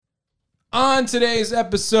On today's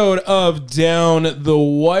episode of Down the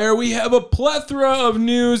Wire, we have a plethora of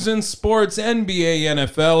news in sports, NBA,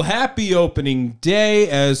 NFL. Happy opening day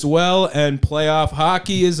as well, and playoff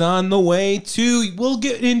hockey is on the way too. We'll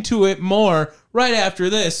get into it more right after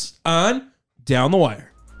this on Down the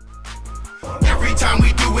Wire. Every time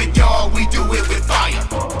we do it, y'all, we do it with fire.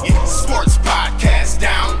 Yeah, sports podcast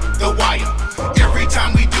Down the Wire. Every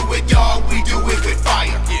time we do it, y'all, we do it with fire.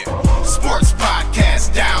 Yeah, sports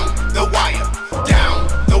podcast Down the Wire. Down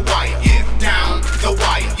the Wire. Yeah, Down the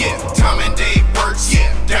Wire. Yeah, Tom and Dave works.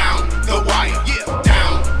 Yeah, Down the Wire. Yeah,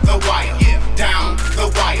 Down the Wire. Yeah, Down the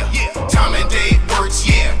Wire. Yeah, Tom and Dave works.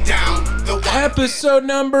 Yeah, Down the Wire. Episode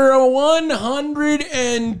number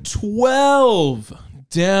 112.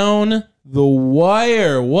 Down the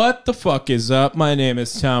Wire. What the fuck is up? My name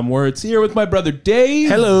is Tom Wirtz, here with my brother Dave.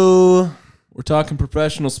 Hello. We're talking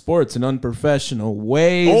professional sports in unprofessional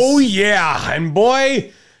ways. Oh, yeah. And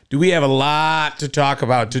boy, do we have a lot to talk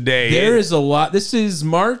about today. There is a lot. This is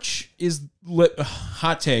March is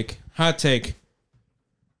hot take.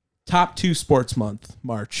 Top 2 sports month,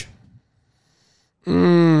 March.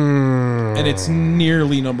 And it's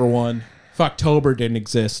nearly number 1. If October didn't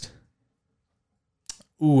exist.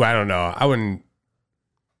 Ooh, I don't know.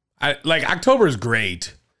 October is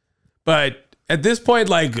great, but at this point,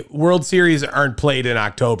 like, World Series aren't played in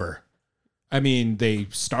October. I mean, they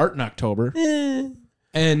start in October.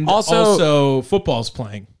 And also football's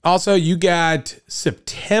playing. Also, you got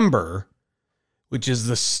September, which is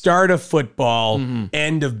the start of football,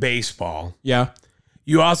 end of baseball. Yeah.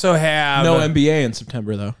 You also have... No NBA in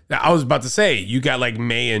September, though. I was about to say, you got like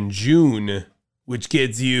May and June, which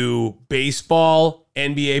gives you baseball,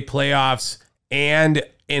 NBA playoffs, and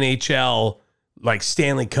NHL, like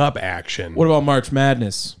Stanley Cup action. What about March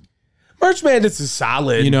Madness? March Madness is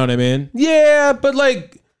solid. You know what I mean? Yeah, but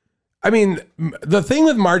the thing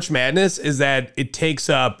with March Madness is that it takes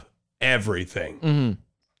up everything,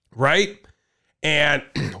 right? And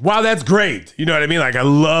wow, that's great. You know what I mean? Like, I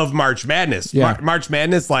love March Madness. Yeah. March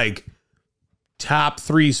Madness, like, top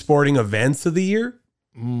 3 sporting events of the year.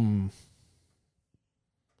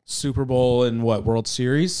 Super Bowl and what, World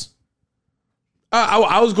Series?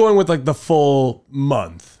 I was going with like the full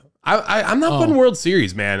month. I'm not putting World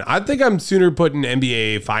Series, man. I think I'm sooner putting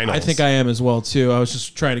NBA Finals. I think I am as well, too. I was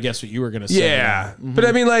just trying to guess what you were going to say. Yeah. But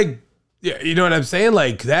I mean, like, yeah, you know what I'm saying?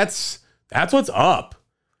 Like, that's what's up.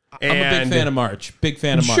 I'm a big fan of March. Big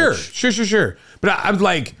fan of March. Sure. But I'm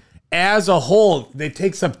like, as a whole, it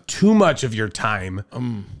takes up too much of your time,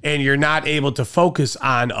 and you're not able to focus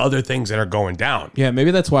on other things that are going down. Yeah, maybe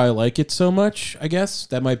that's why I like it so much, I guess.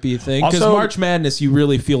 That might be a thing. Because Also, March Madness, you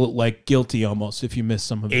really feel like guilty almost if you miss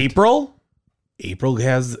some of it. April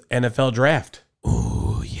has NFL draft.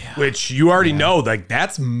 Oh, yeah. Which you already know, like,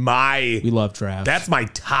 We love drafts. that's my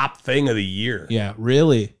top thing of the year. Yeah,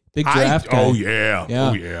 really. Big draft guy. Oh, yeah. Yeah.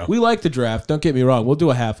 Oh, yeah. We like the draft. Don't get me wrong. We'll do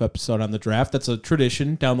a half episode on the draft. That's a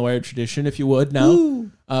tradition, down the wire tradition, if you would. Now,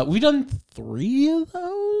 we've done 3 of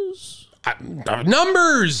those.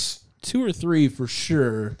 Numbers. 2 or 3 for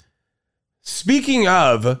sure. Speaking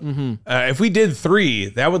of, if we did 3,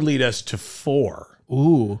 that would lead us to 4.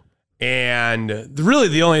 Ooh. And really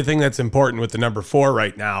the only thing that's important with the number 4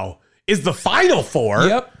 right now is the final 4.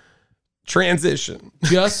 Yep. Transition.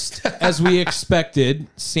 Just as we expected,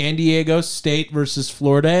 San Diego State versus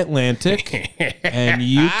Florida Atlantic and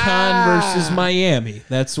UConn versus Miami.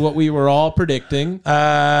 That's what we were all predicting.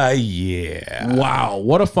 Yeah. Wow,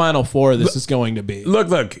 what a Final Four this is going to be.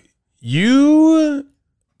 Look, you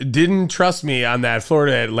didn't trust me on that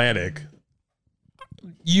Florida Atlantic.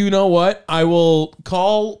 You know what? I will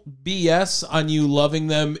call BS on you loving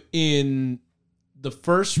them in the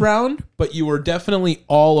first round, but you were definitely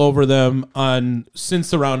all over them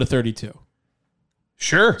since the round of 32.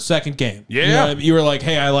 Sure. Second game. Yeah. You know what I mean? You were like,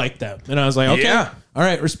 hey, I like them. And I was like, okay. Yeah. All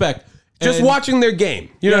right, respect. Just And, watching their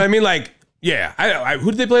game. You know what I mean? Like, yeah.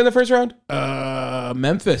 Who did they play in the first round?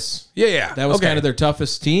 Memphis. Yeah. That was Okay. kind of their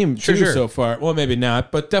toughest team Sure. so far. Well, maybe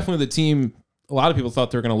not, but definitely the team a lot of people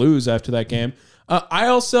thought they were going to lose after that game. I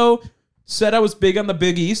also said I was big on the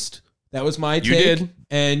Big East. That was my take. You did.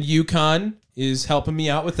 And UConn is helping me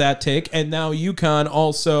out with that take. And now UConn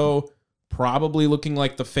also probably looking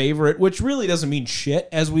like the favorite, which really doesn't mean shit,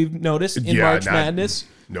 as we've noticed in March Madness.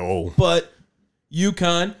 No. But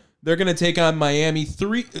UConn, they're going to take on Miami.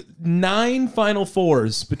 9 Final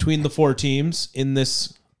Fours between the 4 teams in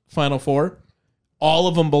this Final Four. All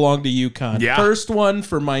of them belong to UConn. Yeah. First one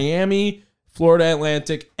for Miami, Florida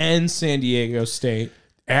Atlantic, and San Diego State.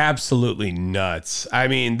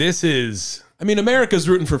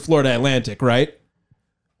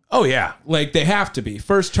 Oh, yeah. Like, they have to be.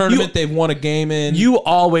 First tournament they've won a game in. You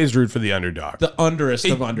always root for the underdog. The underest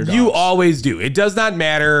of underdogs. You always do. It does not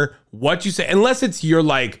matter what you say, unless it's your,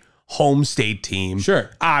 like, home state team. Sure.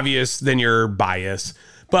 Obvious, then you're biased.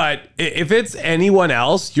 But if it's anyone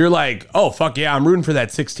else, you're like, oh, fuck yeah, I'm rooting for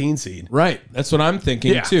that 16 seed. Right. That's what I'm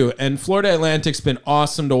thinking, Yeah. too. And Florida Atlantic's been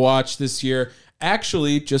awesome to watch this year.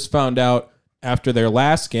 Actually, just found out after their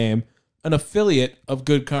last game, an affiliate of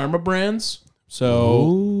Good Karma Brands. So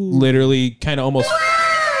literally kind of almost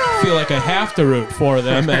feel like I have to root for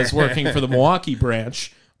them as working for the Milwaukee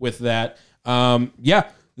branch with that.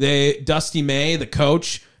 Dusty May, the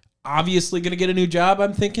coach, obviously going to get a new job,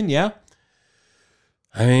 I'm thinking. Yeah.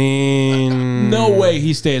 I mean, No way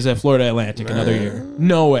he stays at Florida Atlantic another year.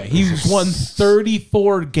 No way. He's won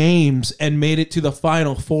 34 games and made it to the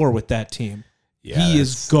Final Four with that team. Yeah, he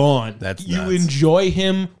is gone. that's you nuts. enjoy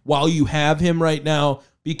him while you have him right now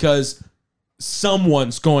because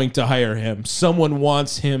someone's going to hire him. Someone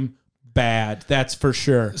wants him bad. That's for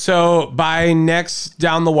sure. so by next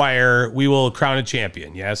down the wire, we will crown a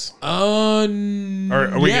champion, yes? Or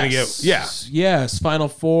are we gonna get- yeah. Yes, Final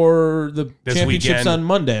Four, the This championships weekend. on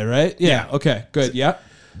Monday, right? Yeah. Yeah. Okay, good. Yeah.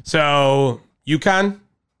 So, UConn?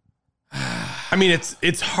 I mean,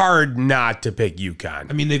 it's hard not to pick UConn.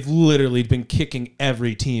 I mean, they've literally been kicking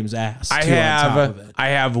every team's ass. I too, on top of it.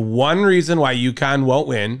 have one reason why UConn won't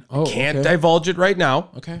win. Oh, Can't okay. divulge it right now.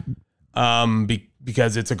 Okay.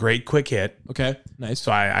 Because it's a great quick hit. Okay. Nice.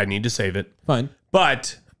 So I need to save it. Fine.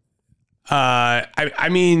 But I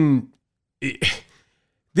mean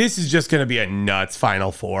this is just going to be a nuts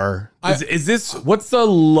Final Four. Is this what's the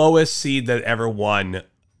lowest seed that ever won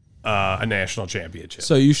a national championship?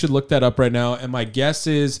 So you should look that up right now. And my guess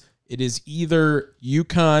is it is either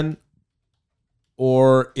UConn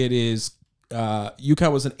or it is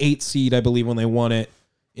UConn was an 8 seed, I believe, when they won it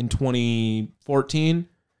in 2014.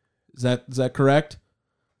 Is that correct?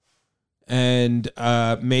 And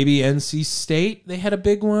maybe NC State, they had a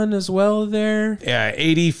big one as well there. Yeah,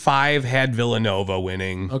 85 had Villanova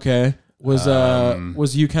winning. Okay. Was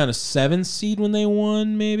UConn a 7 seed when they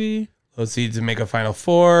won, maybe? Those seeds to make a Final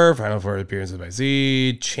Four appearances by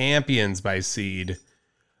seed, champions by seed.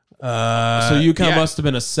 So UConn must have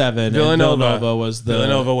been a 7. And Villanova was the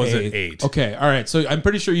Villanova was an 8. 8. Okay, all right. So I'm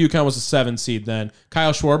pretty sure UConn was a 7 seed then.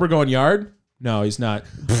 Kyle Schwarber going yard? No, he's not.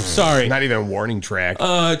 Sorry. Not even a warning track.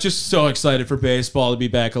 Just so excited for baseball to be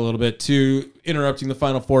back a little bit too. Interrupting the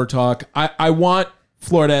Final Four talk. I want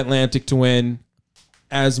Florida Atlantic to win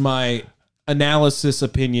as my analysis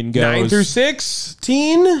opinion goes. 9 through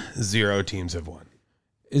 16, 0 teams have won.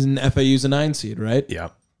 Isn't FAU's a 9 seed, right?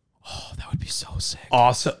 Yep. Oh, that would be so sick.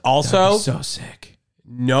 Also, That'd be so sick.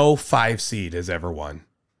 no 5 seed has ever won.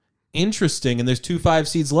 Interesting. And there's 2 5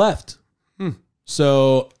 seeds left.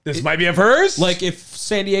 So This might be a first. like if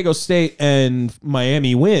San Diego State and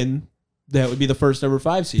Miami win, that would be the first ever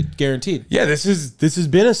 5 seed, guaranteed. yeah, this has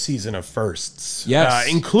been a season of firsts. Yes.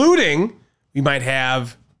 Including we might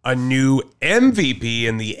have a new MVP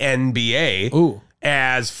in the NBA. Ooh.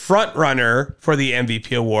 As front runner for the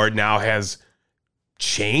MVP award now has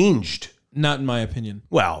changed. Not in my opinion.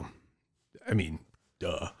 Well, I mean,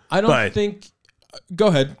 duh. I don't But think. Go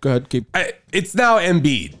ahead. Keep. it's now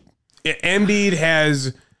Embiid. Embiid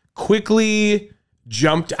has quickly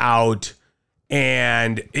jumped out,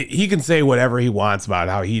 and he can say whatever he wants about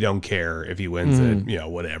how he don't care if he wins it,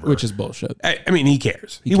 whatever. Which is bullshit. I mean, he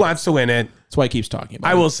cares. He wants to win it. That's why he keeps talking about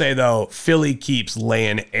I it. will say though, Philly keeps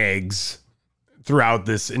laying eggs throughout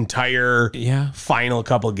this entire final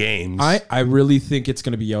couple games. I really think it's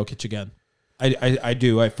going to be Jokic again. I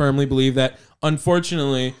do. I firmly believe that.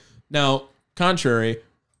 Unfortunately, now, contrary,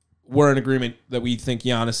 we're in agreement that we think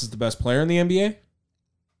Giannis is the best player in the NBA.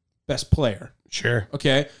 Best player. Sure.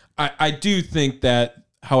 Okay. I do think that,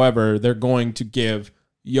 however, they're going to give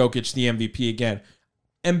Jokic the MVP again.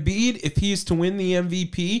 Embiid, if he's to win the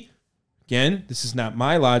MVP, again, this is not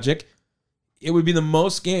my logic, it would be the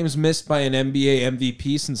most games missed by an NBA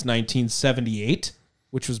MVP since 1978,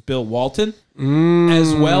 which was Bill Walton,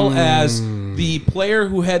 as well as the player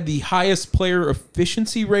who had the highest player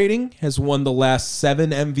efficiency rating has won the last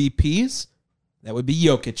 7 MVPs. That would be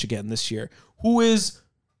Jokic again this year, who is,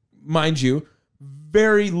 mind you,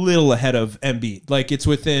 very little ahead of Embiid. Like it's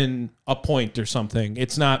within a point or something.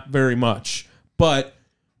 It's not very much. But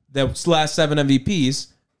those last 7 MVPs,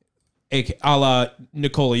 a la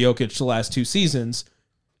Nikola Jokic the last 2 seasons,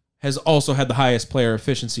 has also had the highest player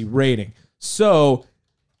efficiency rating. So,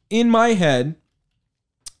 in my head,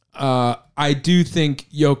 I do think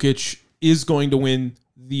Jokic is going to win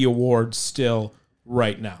the award still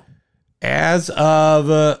right now. As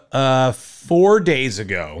of 4 days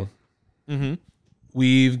ago,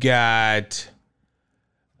 we've got,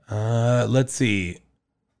 let's see,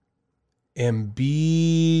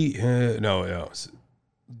 Embiid.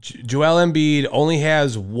 Joel Embiid only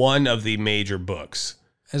has one of the major books,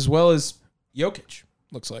 as well as Jokic.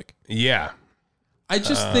 Looks like. Yeah, I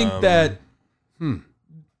just think that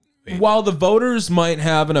while the voters might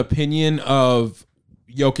have an opinion of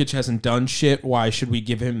Jokic hasn't done shit, why should we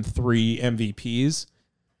give him 3 MVPs?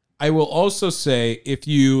 I will also say, if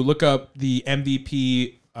you look up the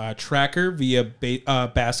MVP tracker via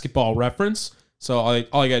Basketball Reference, so all you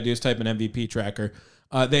got to do is type in MVP tracker.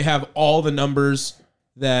 They have all the numbers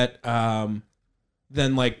that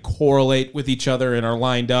then like correlate with each other and are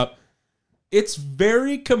lined up. It's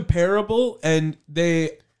very comparable, and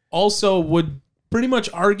they also would pretty much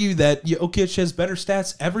argue that Jokic has better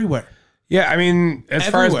stats everywhere. Yeah, I mean, as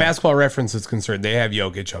far as Basketball Reference is concerned, they have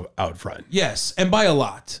Jokic out front. Yes, and by a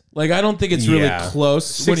lot. Like, I don't think it's really close.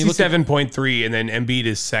 67.3, and then Embiid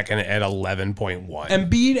is second at 11.1.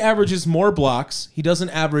 Embiid averages more blocks. He doesn't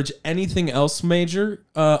average anything else major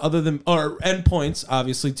other than, and points,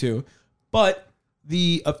 obviously, too. But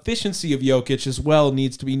the efficiency of Jokic as well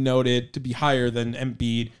needs to be noted to be higher than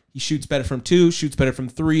Embiid. He shoots better from 2, shoots better from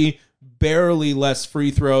 3, barely less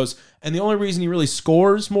free throws. And the only reason he really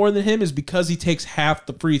scores more than him is because he takes half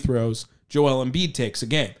the free throws Joel Embiid takes a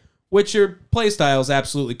game, which your play styles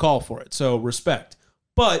absolutely call for it. So respect.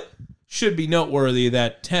 But should be noteworthy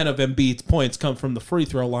that 10 of Embiid's points come from the free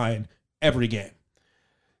throw line every game.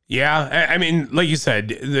 Yeah, I mean, like you said,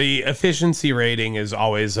 the efficiency rating is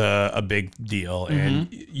always a big deal,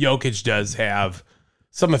 and Jokic does have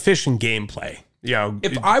some efficient gameplay.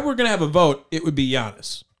 If I were going to have a vote, it would be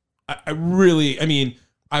Giannis.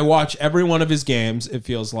 I watch every one of his games. It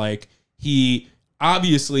feels like he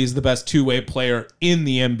obviously is the best two-way player in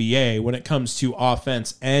the NBA when it comes to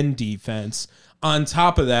offense and defense. On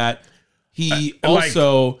top of that, he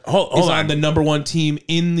also is on the number 1 team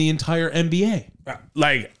in the entire NBA.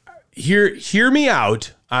 Hear me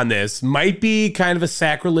out on this. Might be kind of a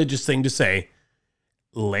sacrilegious thing to say.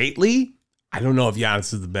 Lately, I don't know if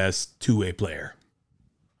Giannis is the best two-way player.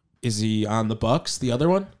 Is he on the Bucks, the other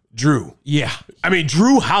one? Drew. Yeah. I mean,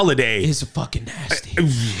 Drew Holiday is fucking nasty.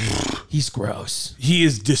 He's gross. He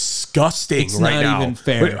is disgusting it's right now. Not even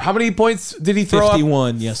fair. Wait, how many points did he throw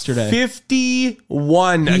 51 yesterday.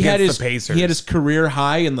 51 against the Pacers. He had his career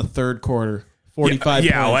high in the third quarter. 45 points.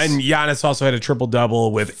 Yeah, and Giannis also had a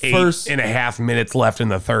triple-double with 8.5 minutes left in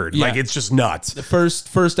the third. Yeah. Like, it's just nuts. The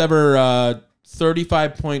first ever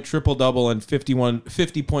 35-point triple-double and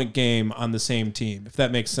 50-point game on the same team, if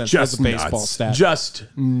that makes sense. Just That's a baseball stat. Just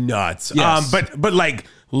nuts. Yes. But like,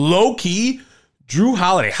 low-key, Drew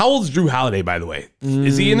Holiday. How old is Drew Holiday, by the way?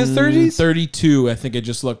 Is he in his 30s? 32, I think I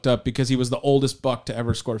just looked up, because he was the oldest Buck to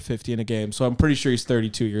ever score 50 in a game. So I'm pretty sure he's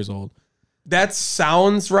 32 years old. That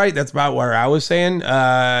sounds right. That's about what I was saying.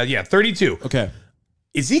 32. Okay.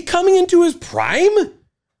 Is he coming into his prime?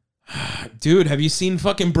 Dude, have you seen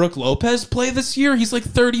fucking Brook Lopez play this year? He's like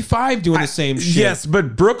 35 doing the same shit. Yes,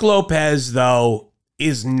 but Brook Lopez, though,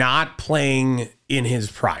 is not playing in his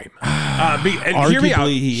prime. Hear me out.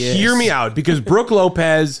 He is. Hear me out, because Brook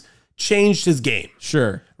Lopez changed his game.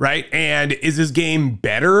 Sure. Right? And is his game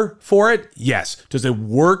better for it? Yes. Does it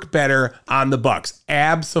work better on the Bucks?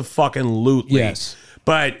 Abso-fucking-lutely. Yes.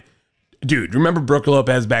 But, dude, remember Brook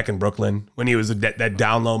Lopez back in Brooklyn when he was that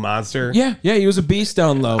down low monster? Yeah, he was a beast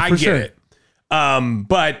down low. For sure. It.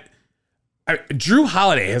 But Drew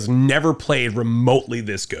Holiday has never played remotely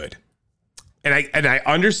this good. And I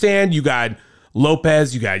understand you got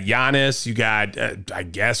Lopez, you got Giannis, you got, I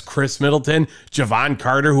guess, Chris Middleton, Javon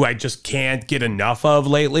Carter, who I just can't get enough of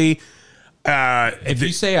lately. If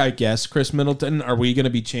you say, I guess, Chris Middleton, are we going to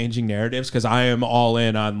be changing narratives? Because I am all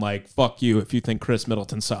in on, like, fuck you if you think Chris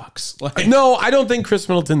Middleton sucks. Like, no, I don't think Chris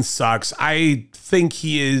Middleton sucks. I think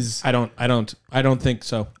he is. I don't think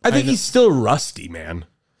so. I think he's still rusty, man.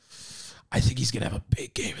 I think he's gonna have a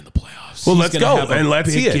big game in the playoffs. Well, let's go and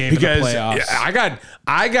let's see it, because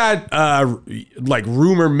I got like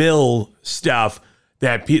rumor mill stuff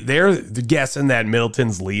that they're guessing that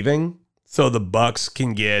Middleton's leaving so the Bucks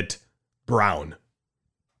can get Brown.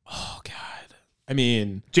 Oh God, I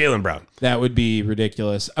mean Jaylen Brown. That would be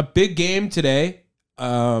ridiculous. A big game today.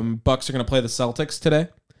 Bucks are gonna play the Celtics today.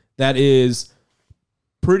 That is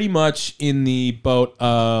pretty much in the boat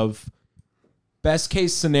of best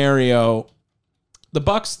case scenario. The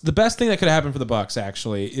Bucks, the best thing that could happen for the Bucks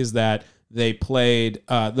actually is that they played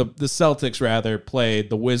the Celtics rather played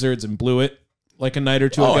the Wizards and blew it like a night or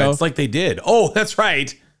two ago. Oh, it's like they did. Oh, that's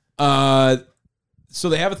right. So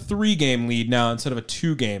they have a 3-game lead now instead of a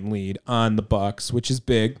 2-game lead on the Bucks, which is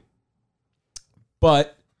big.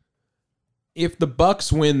 But if the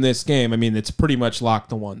Bucks win this game, I mean, it's pretty much locked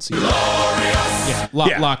to 1 seed. Yeah,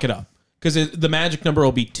 lock it up. Because the magic number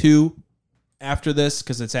will be 2 after this,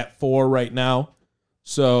 because it's at 4 right now.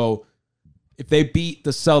 So if they beat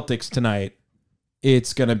the Celtics tonight,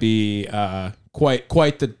 it's going to be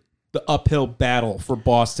quite the uphill battle for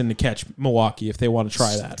Boston to catch Milwaukee if they want to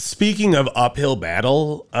try that. Speaking of uphill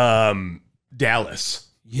battle, Dallas.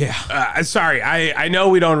 Yeah. Sorry, I know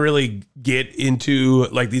we don't really get into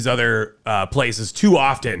like these other places too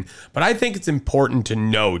often, but I think it's important to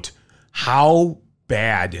note how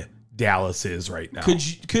bad Dallas is right now.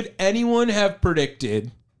 Could anyone have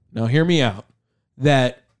predicted, now hear me out,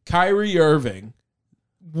 that Kyrie Irving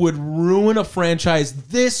would ruin a franchise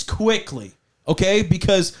this quickly? Okay?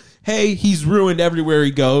 Because, hey, he's ruined everywhere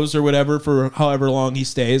he goes or whatever for however long he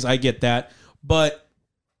stays. I get that. But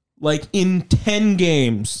like in 10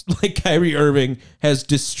 games, like Kyrie Irving has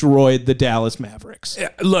destroyed the Dallas Mavericks.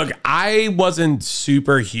 Look, I wasn't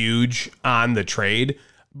super huge on the trade,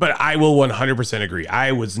 but I will 100% agree.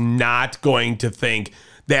 I was not going to think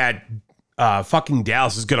that fucking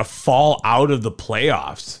Dallas is going to fall out of the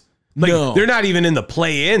playoffs. Like, no. They're not even in the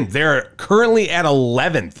play-in. They're currently at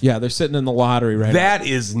 11th. Yeah, they're sitting in the lottery right now. That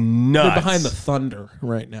is nuts. They're behind the Thunder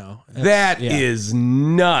right now. That is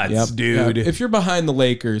nuts, dude. Yeah. If you're behind the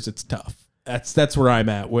Lakers, it's tough. That's where I'm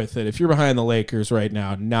at with it. If you're behind the Lakers right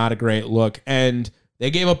now, not a great look. And they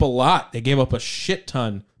gave up a lot. They gave up a shit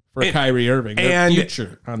ton for Kyrie Irving. Their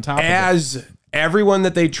future on top of it. As everyone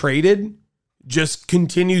that they traded just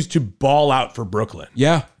continues to ball out for Brooklyn.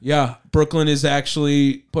 Yeah. Brooklyn is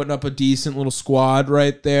actually putting up a decent little squad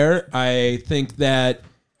right there. I think that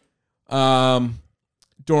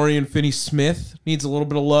Dorian Finney-Smith needs a little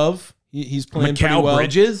bit of love. He's playing pretty well.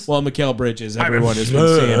 Bridges? Well, Mikal Bridges. Everyone has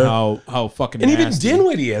been saying how fucking and nasty. even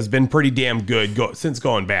Dinwiddie has been pretty damn good since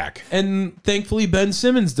going back. And thankfully, Ben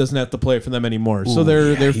Simmons doesn't have to play for them anymore. So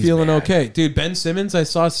they're feeling bad. okay. Dude, Ben Simmons, I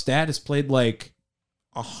saw a stat, has played like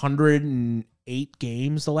 108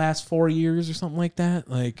 games the last 4 years or something like that.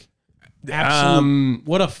 Like, absolute,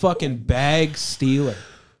 what a fucking bag stealer.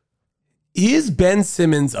 Is Ben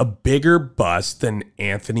Simmons a bigger bust than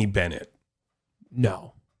Anthony Bennett?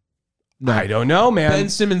 No. I don't know, man. Ben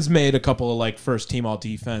Simmons made a couple of like first team all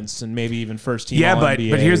defense and maybe even first team all but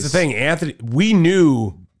NBAs. here's the thing, we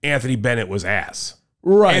knew Anthony Bennett was ass.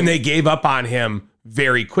 Right. And they gave up on him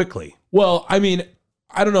very quickly. Well, I mean,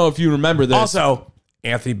 I don't know if you remember this. Also,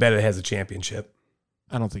 Anthony Bennett has a championship.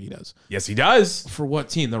 I don't think he does. Yes, he does. For what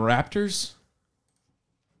team? The Raptors?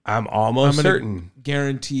 I'm almost I'm certain.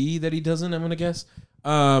 Guarantee that he doesn't, I'm going to guess.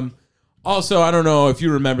 Also, I don't know if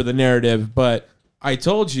you remember the narrative, but I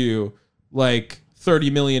told you, like, 30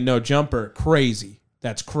 million no jumper, crazy.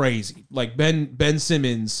 That's crazy. Like, Ben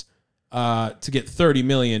Simmons to get 30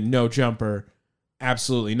 million no jumper,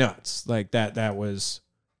 absolutely nuts. Like, that was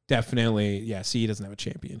definitely, yeah, see, he doesn't have a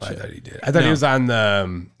championship. I thought he did. I thought he was on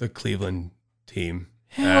the Cleveland team.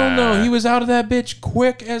 Hell no, he was out of that bitch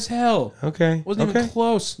quick as hell. Okay. Wasn't even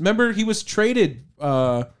close. Remember, he was traded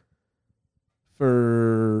wasn't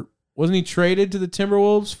he traded to the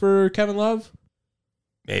Timberwolves for Kevin Love?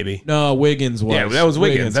 Maybe. No, Wiggins was. Yeah, that was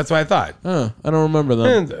Wiggins. That's what I thought. I don't remember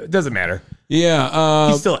them. It doesn't matter. Yeah.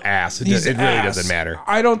 He's still ass. It really doesn't matter.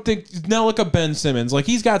 I don't think. Now look at Ben Simmons. Like,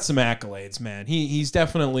 he's got some accolades, man. He's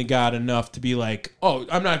definitely got enough to be like, oh,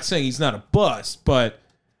 I'm not saying he's not a bust, but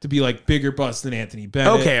to be like bigger bust than Anthony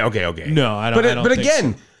Bennett. Okay. No, I don't. But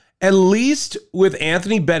again, at least with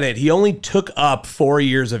Anthony Bennett, he only took up 4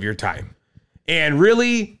 years of your time. And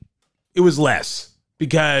really, it was less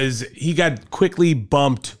because he got quickly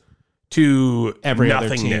bumped to every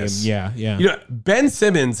nothingness. Other team. Yeah. You know, Ben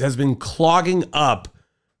Simmons has been clogging up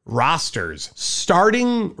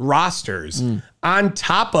starting rosters, on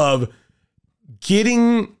top of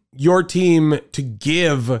getting your team to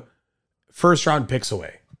give first round picks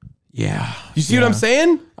away. Yeah. You see what I'm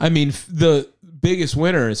saying? I mean, the biggest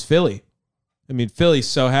winner is Philly. I mean,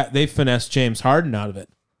 Philly's they finessed James Harden out of it.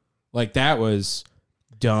 Like, that was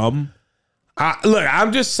dumb. Look,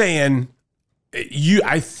 I'm just saying,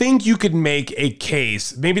 I think you could make a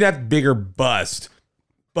case, maybe not bigger bust,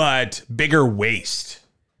 but bigger waste.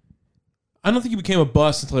 I don't think he became a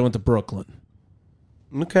bust until he went to Brooklyn.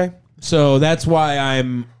 Okay. So that's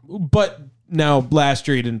why but now last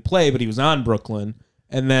year he didn't play, but he was on Brooklyn.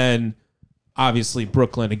 And then obviously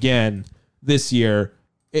Brooklyn again this year.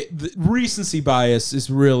 The recency bias is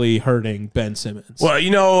really hurting Ben Simmons.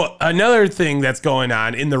 Well, another thing that's going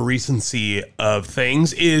on in the recency of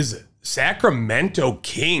things is Sacramento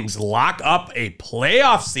Kings lock up a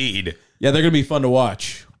playoff seed. Yeah, they're going to be fun to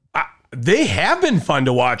watch. They have been fun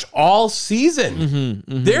to watch all season.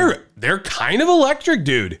 they're kind of electric,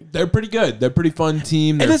 dude. They're pretty good. They're a pretty fun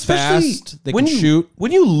team. They're especially fast. They can shoot.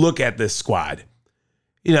 When you look at this squad,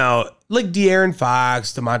 like De'Aaron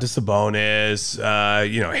Fox, Domantas Sabonis,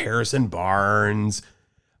 Harrison Barnes.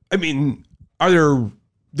 I mean, are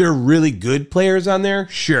there really good players on there?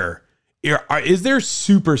 Sure. Is there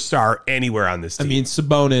superstar anywhere on this team? I mean,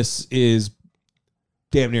 Sabonis is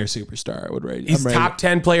damn near a superstar. I would rate. He's top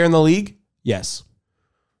 10 player in the league? Yes.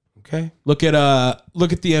 Okay. Look at the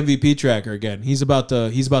MVP tracker again. He's about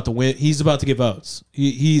to win. He's about to get votes.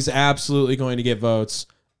 He's absolutely going to get votes.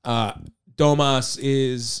 Domas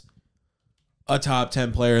is a top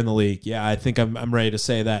 10 player in the league. Yeah, I think I'm ready to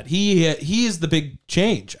say that. He is the big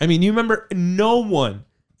change. I mean, you remember no one,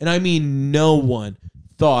 and I mean no one,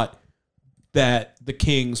 thought that the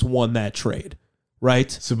Kings won that trade, right?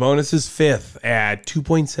 Sabonis is 5th at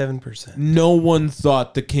 2.7%. No one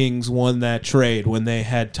thought the Kings won that trade when they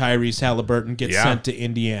had Tyrese Halliburton get sent to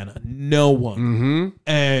Indiana. No one. Mm-hmm.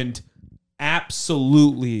 And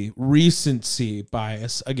absolutely recency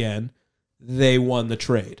bias again. They won the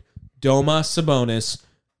trade. Domas Sabonis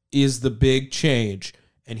is the big change,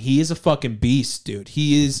 and he is a fucking beast, dude.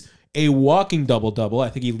 He is a walking double-double. I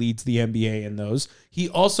think he leads the NBA in those. He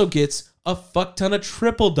also gets a fuck ton of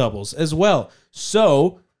triple-doubles as well.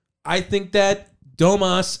 So I think that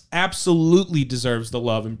Domas absolutely deserves the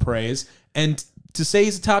love and praise. And to say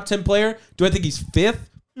he's a top 10 player, do I think he's 5th?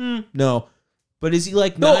 No. But is he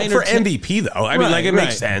like 9 or 10? MVP, though. I mean, it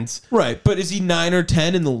makes sense. Right. But is he 9 or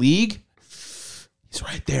 10 in the league? He's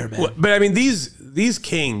right there, man. Well, but I mean, these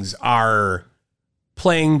Kings are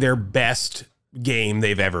playing their best game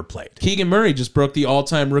they've ever played. Keegan Murray just broke the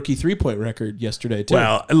all-time rookie three-point record yesterday, too.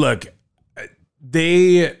 Well, look,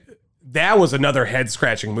 that was another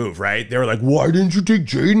head-scratching move, right? They were like, why didn't you take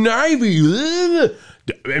Jaden Ivey?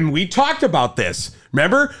 And we talked about this,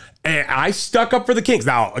 remember? And I stuck up for the Kings.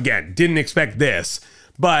 Now, again, didn't expect this,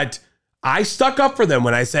 but I stuck up for them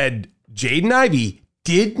when I said Jaden Ivey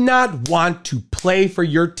did not want to play for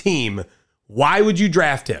your team. Why would you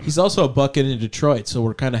draft him? He's also a bucket in Detroit, so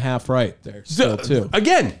we're kind of half right there still, too.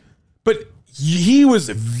 Again, but he was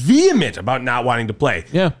vehement about not wanting to play.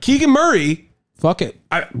 Yeah. Keegan Murray. Fuck it.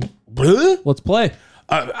 Let's play.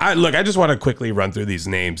 I just want to quickly run through these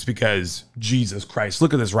names because, Jesus Christ,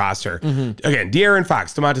 look at this roster. Again, De'Aaron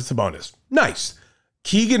Fox, Domantas Sabonis. Nice.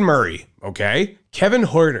 Keegan Murray, okay. Kevin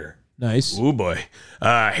Huerter. Nice. Oh, boy.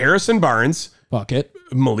 Harrison Barnes. Bucket.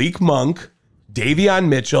 Malik Monk. Davion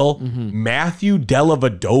Mitchell. Matthew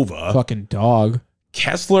Dellavedova. Fucking dog.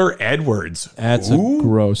 Kessler Edwards. That's a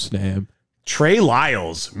gross name. Trey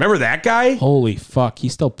Lyles. Remember that guy? Holy fuck. He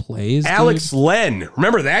still plays, Alex Len.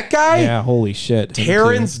 Remember that guy? Yeah, holy shit.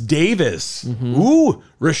 Terrence Davis. Ooh,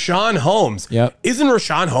 Rashawn Holmes. Yep. Isn't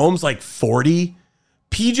Rashawn Holmes like 40?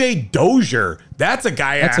 PJ Dozier. That's a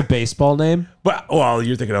guy. That's a baseball name? Well,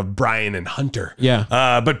 you're thinking of Brian and Hunter. Yeah.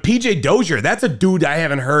 But PJ Dozier, that's a dude I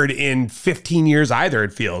haven't heard in 15 years either,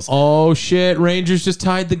 it feels. Oh, shit. Rangers just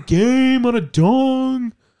tied the game on a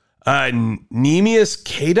dong. Neemias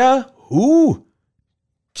Queta. Ooh.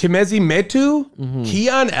 Chimezi Metu.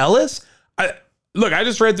 Keon Ellis. Look, I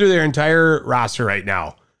just read through their entire roster right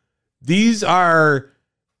now. These are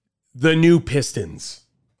the new Pistons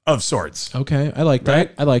of sorts. Okay, I like that.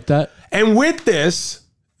 Right? I like that. And with this,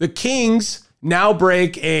 the Kings now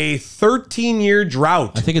break a 13-year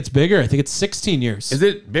drought. I think it's bigger. I think it's 16 years. Is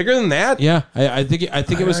it bigger than that? Yeah, I think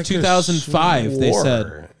it was 2005. They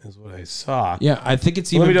said is what I saw. Yeah, I think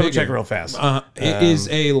it's even. Let me double bigger. check real fast. It is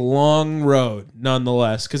a long road,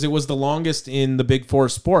 nonetheless, because it was the longest in the Big Four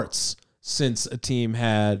sports since a team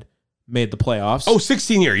had made the playoffs. Oh,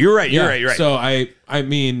 16 year. You're right. You're right. So I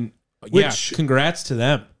mean, congrats to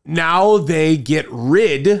them. Now they get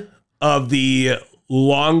rid of the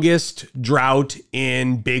longest drought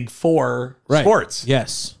in Big Four sports.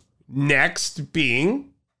 Yes. Next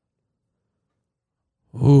being.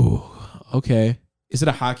 Ooh. Okay. Is it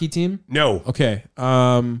a hockey team? No. Okay.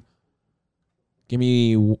 Give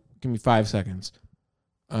me 5 seconds.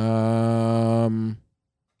 2,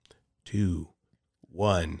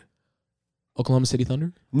 1. Oklahoma City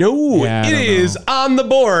Thunder? No, Yeah, it is on the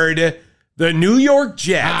board. The New York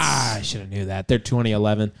Jets. I should have knew that. They're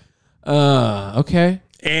 2011. Okay.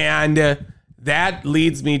 And that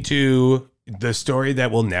leads me to the story that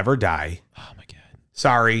will never die. Oh my god.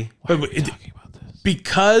 Sorry, Why are we talking about this?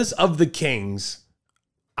 Because of the Kings,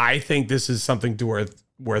 I think this is something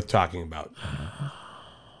worth talking about.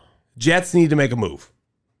 Jets need to make a move,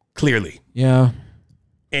 clearly. Yeah.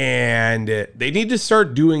 And they need to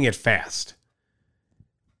start doing it fast.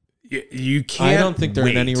 You can't. I don't think they're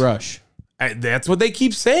in any rush. That's what they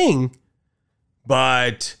keep saying.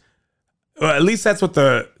 But Well, at least that's what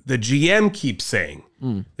the GM keeps saying.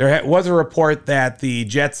 There was a report that the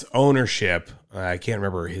Jets ownership, I can't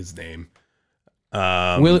remember his name.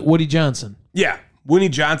 Woody Johnson. Yeah, Woody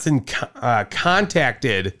Johnson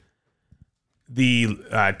contacted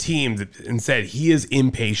the team and said he is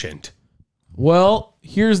impatient. Well,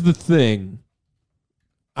 here's the thing.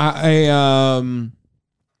 I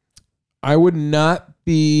would not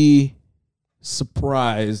be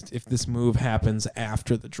surprised if this move happens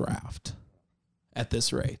after the draft at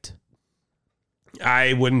this rate.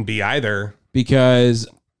 I wouldn't be either. Because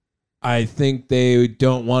I think they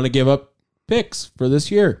don't want to give up picks for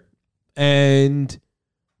this year. And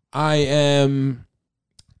I am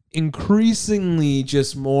increasingly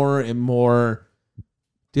just more and more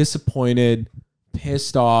disappointed,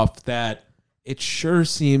 pissed off that it sure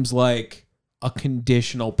seems like a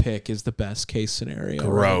conditional pick is the best case scenario.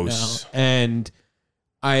 Gross. Right now. And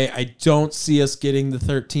I don't see us getting the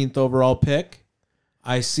 13th overall pick.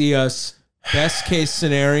 I see us best case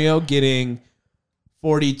scenario getting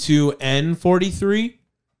 42 and 43.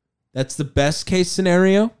 That's the best case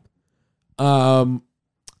scenario.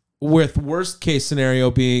 With worst case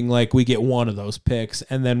scenario being like we get one of those picks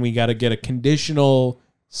and then we got to get a conditional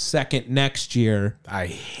second next year. I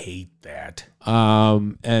hate that.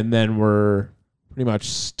 And then we're pretty much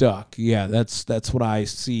stuck. Yeah, that's what I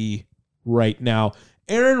see right now.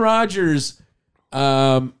 Aaron Rodgers,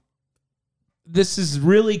 this is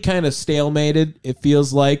really kind of stalemated, it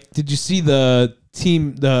feels like. Did you see the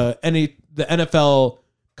NFL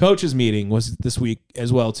coaches meeting was this week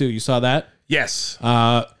as well, too? You saw that? Yes.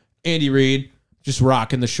 Andy Reid, just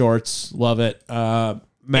rocking the shorts. Love it.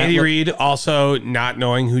 Andy Reid also not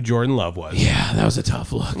knowing who Jordan Love was. Yeah, that was a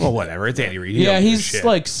tough look. Well, whatever. It's Andy Reid. He's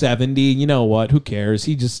like 70. You know what? Who cares?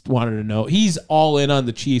 He just wanted to know. He's all in on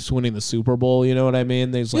the Chiefs winning the Super Bowl. You know what I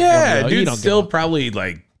mean? There's like, yeah, dude's still probably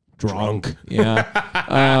like drunk.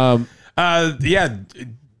 Yeah. Yeah.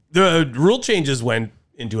 The rule changes went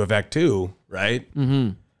into effect too, right?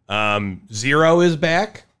 Mm-hmm. 0 is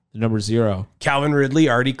back. Number 0. Calvin Ridley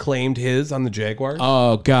already claimed his on the Jaguars.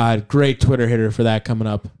 Oh God, great Twitter hitter for that coming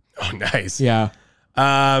up. Oh, nice. Yeah.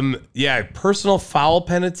 Personal foul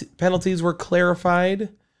penalties were clarified.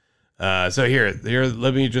 So here,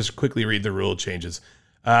 let me just quickly read the rule changes.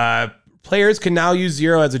 Players can now use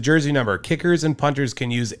 0 as a jersey number. Kickers and punters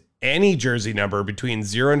can use any jersey number between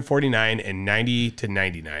 0 and 49 and 90 to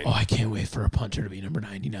 99. Oh, I can't wait for a punter to be number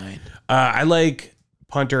 99. I like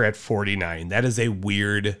punter at 49. That is a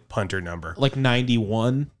weird punter number. Like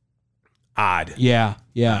 91? Odd. Yeah.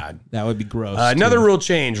 Odd. That would be gross. Another rule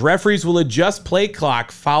change. Referees will adjust play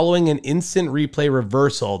clock following an instant replay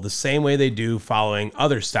reversal the same way they do following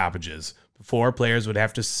other stoppages. Before, players would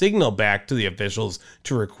have to signal back to the officials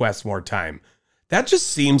to request more time. That just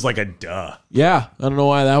seems like a duh. Yeah. I don't know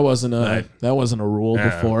why that wasn't a rule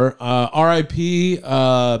before. R.I.P.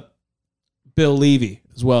 Bill Levy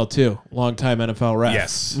as well, too. Longtime NFL ref.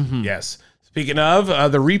 Yes. Mm-hmm. Yes. Speaking of,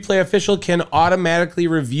 the replay official can automatically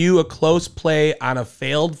review a close play on a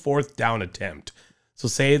failed 4th down attempt. So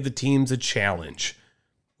say the team's a challenge,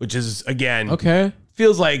 which is, again, okay,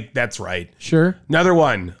 feels like that's right. Sure. Another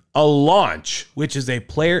one, a launch, which is a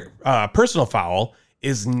player personal foul,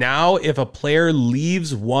 is now if a player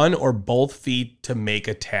leaves 1 or both feet to make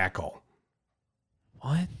a tackle.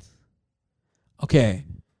 What? Okay.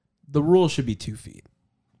 The rule should be 2 feet.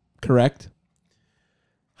 Correct?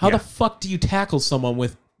 How the fuck do you tackle someone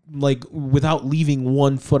without leaving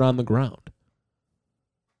 1 foot on the ground?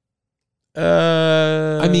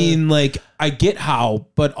 I mean, I get how,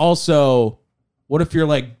 but also, what if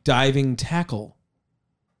you're diving tackle?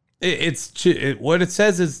 What it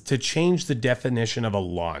says is to change the definition of a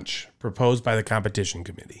launch proposed by the competition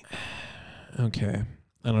committee. Okay.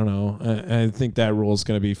 I don't know. I think that rule is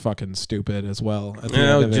going to be fucking stupid as well.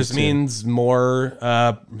 It just means more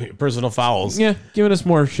personal fouls. Yeah, giving us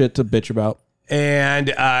more shit to bitch about.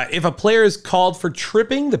 And if a player is called for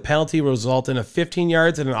tripping, the penalty will result in a 15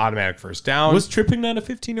 yards and an automatic first down. Was tripping not a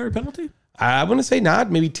 15-yard penalty? I want to say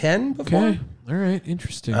not. Maybe 10 before. Okay. All right.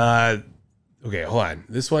 Interesting. Okay, hold on.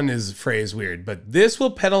 This one is phrased weird, but this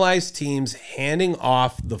will penalize teams handing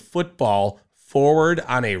off the football forward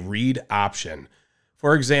on a read option.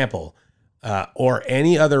 For example, or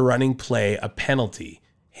any other running play, a penalty.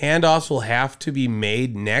 Handoffs will have to be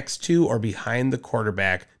made next to or behind the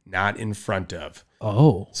quarterback, not in front of.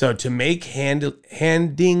 Oh. So to make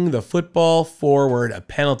handing the football forward a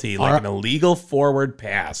penalty, like an illegal forward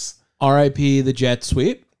pass. R.I.P. the jet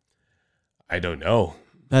sweep? I don't know.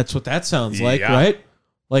 That's what that sounds like, right?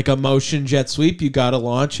 Like a motion jet sweep, you got to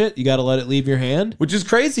launch it. You got to let it leave your hand. Which is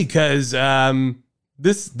crazy because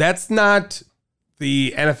that's not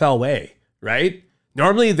the NFL way, right?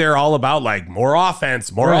 Normally they're all about like more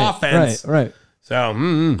offense, more offense. Right. So I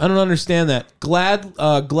don't understand that. Glad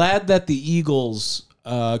that the Eagles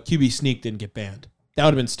QB sneak didn't get banned. That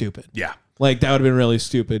would have been stupid. yeah. Like, that would have been really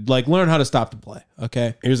stupid. Like, learn how to stop the play,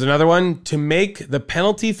 okay? Here's another one. To make the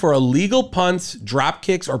penalty for illegal punts, drop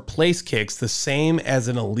kicks, or place kicks the same as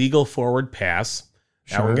an illegal forward pass.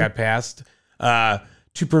 That one got passed.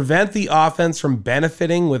 To prevent the offense from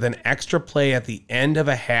benefiting with an extra play at the end of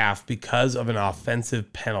a half because of an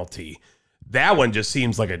offensive penalty. That one just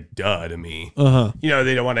seems like a duh to me. Uh-huh. You know,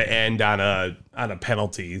 they don't want to end on a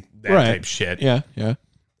penalty, that Right. type shit. Yeah.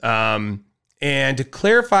 And to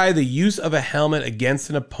clarify the use of a helmet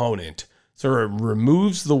against an opponent. So it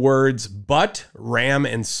removes the words butt, ram,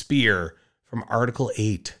 and spear from Article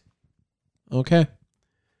 8. Okay.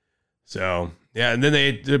 So, yeah, and then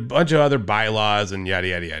they did a bunch of other bylaws and yada,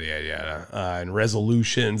 yada, yada, yada, yada, and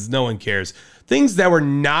resolutions. No one cares. Things that were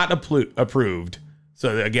not approved.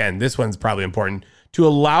 So, again, this one's probably important. To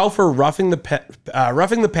allow for roughing the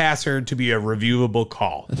passer to be a reviewable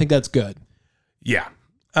call. I think that's good. Yeah.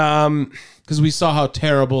 Because we saw how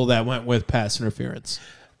terrible that went with pass interference.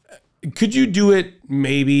 Could you do it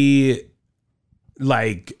maybe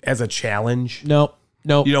like as a challenge? Nope.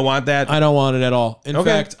 You don't want that? I don't want it at all. In Okay.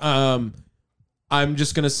 fact, I'm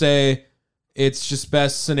just going to say it's just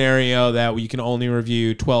best scenario that you can only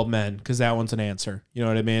review 12 men because that one's an answer. You know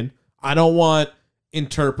what I mean? I don't want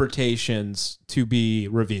interpretations to be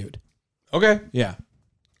reviewed. Okay. Yeah.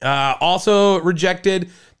 Also rejected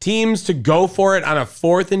teams to go for it on a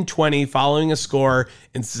 4th and 20 following a score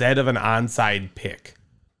instead of an onside pick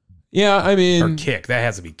Yeah, I or mean, kick. That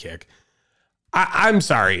has to be kick. I'm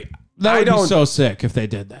sorry. that I would be don't so sick if they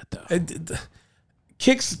did that, though.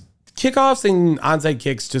 Kickoffs and onside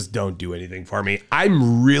kicks just don't do anything for me.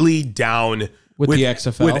 I'm really down With the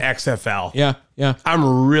XFL? With XFL. Yeah.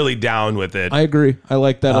 I'm really down with it. I agree. I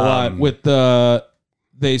like that a lot. With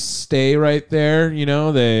they stay right there, you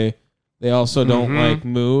know, they also don't like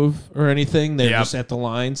move or anything. They're just at the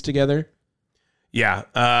lines together. Yeah.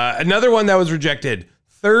 Another one that was rejected.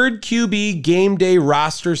 Third QB game day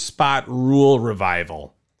roster spot rule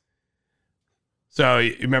revival. So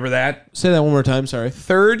you remember that? Say that one more time, sorry.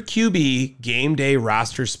 Third QB game day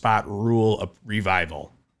roster spot rule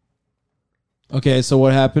revival. Okay, so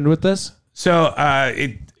what happened with this? So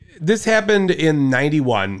this happened in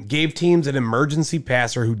 91, gave teams an emergency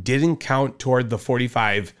passer who didn't count toward the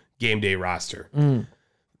 45 game day roster.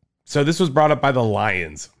 So this was brought up by the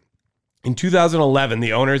Lions. In 2011,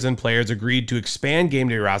 the owners and players agreed to expand game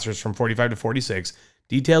day rosters from 45 to 46.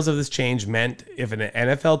 Details of this change meant if an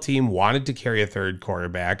NFL team wanted to carry a third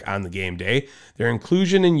quarterback on the game day, their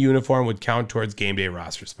inclusion in uniform would count towards game day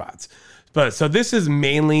roster spots. But so this is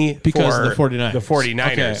mainly Because for of the 49ers. The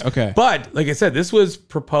 49ers. Okay. But like I said, this was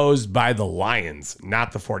proposed by the Lions,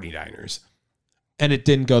 not the 49ers. And it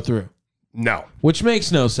didn't go through. No. Which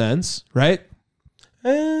makes no sense, right?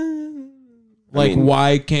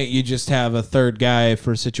 Why can't you just have a third guy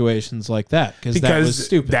for situations like that? Because that was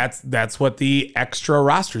stupid. That's what the extra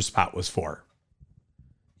roster spot was for.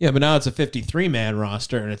 Yeah, but now it's a 53-man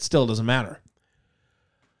roster, and it still doesn't matter.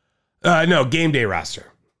 No, game day roster.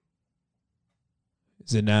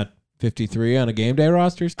 Is it not 53 on a game day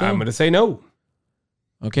roster still? I'm going to say no.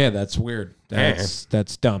 Okay, that's weird. That's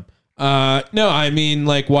dumb. No, I mean,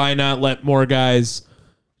 why not let more guys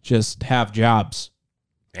just have jobs?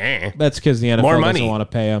 That's because the NFL More money. doesn't want to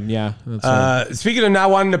pay them. Yeah. That's Speaking of not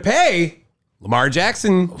wanting to pay, Lamar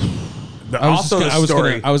Jackson. I was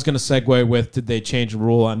going to segue with, did they change the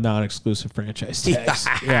rule on non-exclusive franchise tags?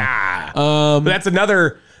 Yeah. But that's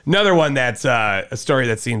another one that's a story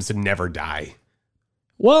that seems to never die.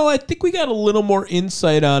 Well, I think we got a little more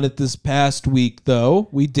insight on it this past week, though.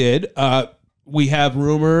 We did. We have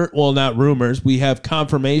not rumors. We have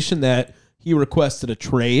confirmation that he requested a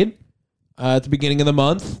trade at the beginning of the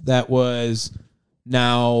month. That was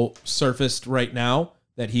now surfaced right now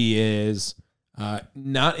that he is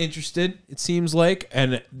not interested, it seems like,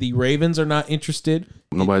 and the Ravens are not interested.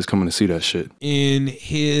 Nobody's coming to see that shit. In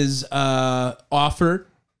his offer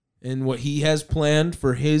and what he has planned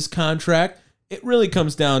for his contract. It really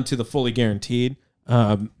comes down to the fully guaranteed.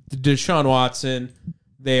 Deshaun Watson,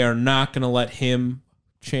 they are not going to let him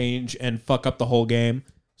change and fuck up the whole game.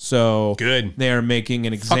 So good. They are making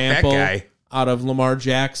an example out of Lamar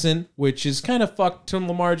Jackson, which is kind of fucked to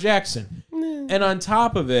Lamar Jackson. And on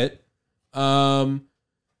top of it,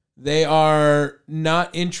 they are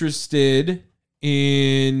not interested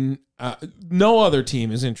in... no other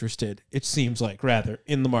team is interested, it seems like, rather,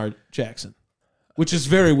 in Lamar Jackson. Which is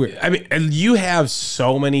very weird. I mean, you have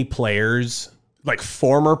so many players, like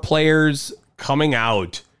former players, coming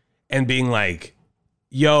out and being like,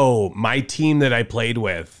 yo, my team that I played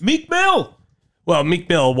with. Meek Mill. Well, Meek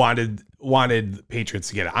Mill wanted the Patriots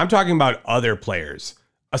to get it. I'm talking about other players.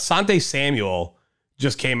 Asante Samuel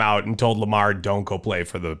just came out and told Lamar, don't go play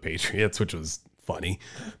for the Patriots, which was funny.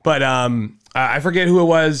 But I forget who it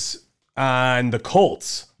was on the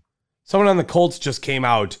Colts. Someone on the Colts just came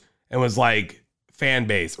out and was like, fan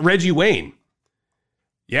base. Reggie Wayne.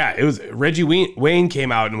 Yeah, it was Reggie Wayne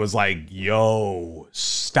came out and was like, yo,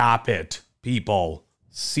 stop it, people.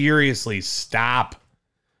 Seriously, stop.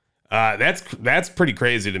 That's pretty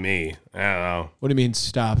crazy to me. I don't know. What do you mean,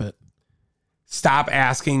 stop it? Stop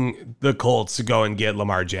asking the Colts to go and get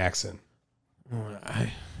Lamar Jackson.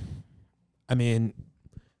 I mean,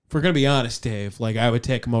 if we're going to be honest, Dave, like I would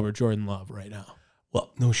take him over Jordan Love right now. Well,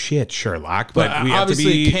 no shit, Sherlock. But we have obviously to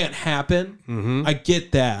be... it can't happen. Mhm. I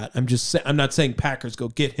get that. I'm not saying Packers go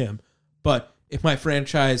get him. But if my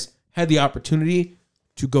franchise had the opportunity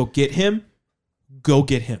to go get him, go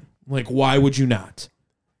get him. Like, why would you not?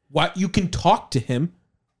 Why you can talk to him.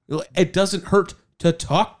 It doesn't hurt to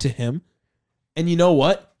talk to him. And you know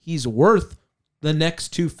what? He's worth the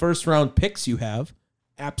next 2 first-round picks you have.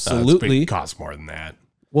 Absolutely. It costs more than that.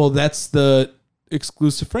 Well, that's the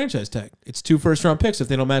exclusive franchise tag. It's 2 first-round picks if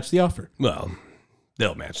they don't match the offer. Well,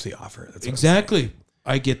 they'll match the offer. That's what Exactly.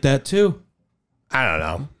 I get that too. I don't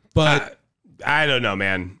know. But I don't know,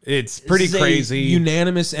 man. It's pretty this is a crazy.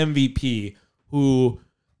 unanimous MVP who,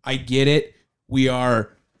 I get it. We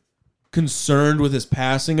are concerned with his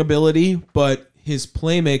passing ability, but his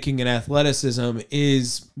playmaking and athleticism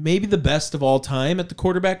is maybe the best of all time at the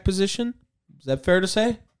quarterback position. Is that fair to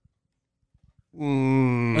say?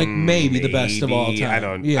 Like maybe the best of all time. I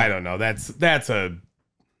don't know. That's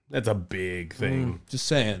a big thing. Just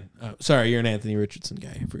saying. Sorry, you're an Anthony Richardson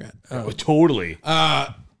guy. I forgot. Totally.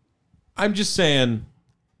 I'm just saying,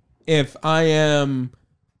 if I am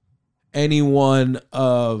any one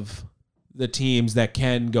of the teams that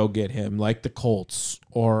can go get him, like the Colts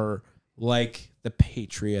or like the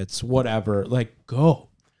Patriots, whatever, like go.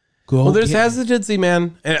 Well, there's get him. hesitancy,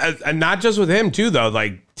 man. And not just with him, too, though.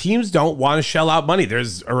 Like, teams don't want to shell out money.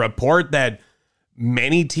 There's a report that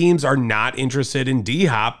many teams are not interested in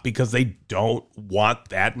D-Hop because they don't want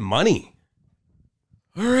that money.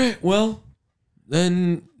 All right, well,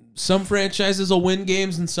 then some franchises will win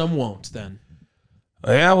games and some won't then.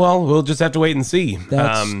 Yeah, well, we'll just have to wait and see.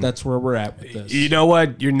 That's where we're at with this. You know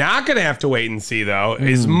what? You're not going to have to wait and see, though,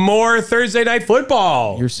 is more Thursday Night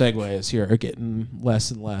Football. Your segues here are getting less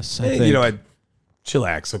and less, I think. You know what?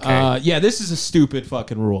 Chillax, okay? Yeah, this is a stupid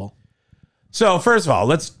fucking rule. So, first of all,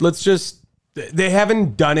 let's just... They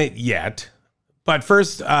haven't done it yet. But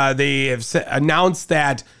first, they have announced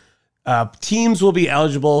that teams will be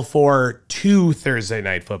eligible for 2 Thursday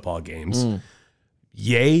Night Football games.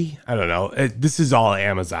 Yay? I don't know. This is all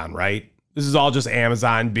Amazon, right? This is all just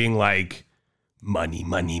Amazon being like, money,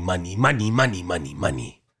 money, money, money, money, money,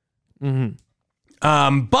 money.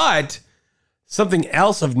 But something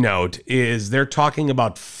else of note is they're talking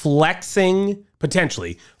about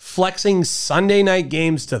potentially flexing Sunday night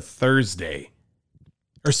games to Thursday.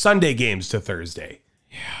 Or Sunday games to Thursday.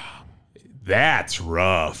 Yeah. That's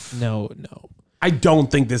rough. No. I don't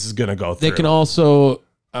think this is going to go through. They can also...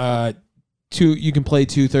 you can play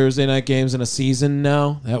 2 Thursday night games in a season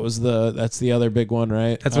now. That's the other big one,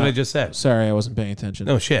 right? That's what I just said. Sorry, I wasn't paying attention.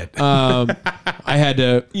 No shit. I had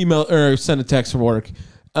to email or send a text from work.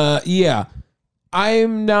 Yeah,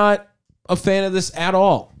 I'm not a fan of this at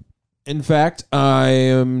all. In fact, I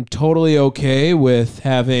am totally okay with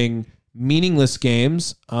having meaningless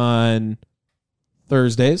games on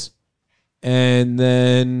Thursdays and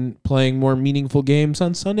then playing more meaningful games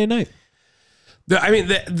on Sunday night. The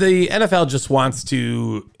NFL just wants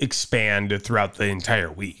to expand throughout the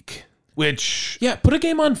entire week, which... Yeah, put a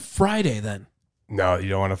game on Friday then. No, you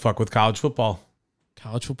don't want to fuck with college football.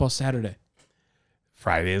 College football Saturday.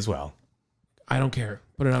 Friday as well. I don't care.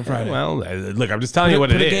 Put it on Friday. Well, look, I'm just telling you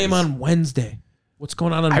what it is. Put a game on Wednesday. What's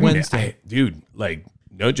going on Wednesday? Dude, like,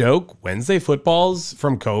 no joke. Wednesday footballs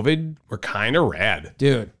from COVID were kind of rad.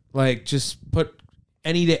 Dude, like, just put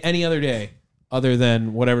any other day. Other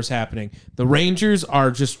than whatever's happening. The Rangers are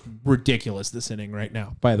just ridiculous this inning right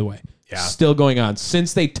now, by the way. Yeah. Still going on.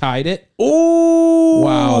 Since they tied it. Oh!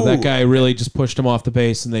 Wow, that guy really just pushed him off the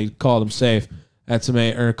base and they called him safe. That's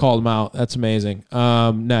amazing. Or called him out. That's amazing.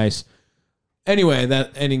 Nice. Anyway,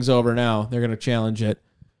 that inning's over now. They're going to challenge it.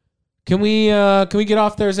 Can we get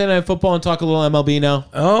off Thursday Night Football and talk a little MLB now?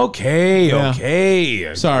 Okay.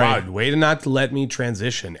 Sorry. Wow, way to not let me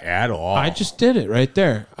transition at all. I just did it right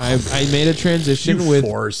there. I made a transition You with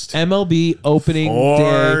forced. MLB opening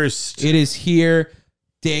Forced. day. It is here.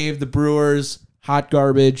 Dave, the Brewers, hot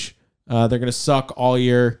garbage. They're going to suck all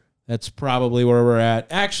year. That's probably where we're at.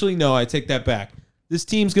 Actually, no, I take that back. This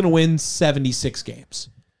team's going to win 76 games.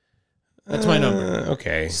 That's my number.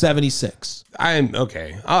 Okay. 76. I'm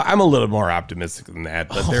okay. I'm a little more optimistic than that,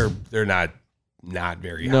 but they're not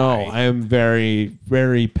very high. No, I am very,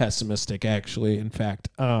 very pessimistic, actually, in fact.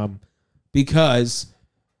 Because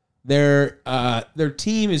their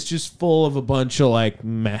team is just full of a bunch of like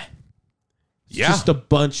meh. It's just a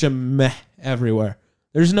bunch of meh everywhere.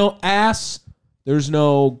 There's no ass. There's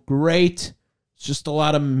no great. It's just a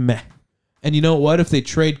lot of meh. And you know what? If they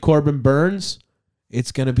trade Corbin Burns,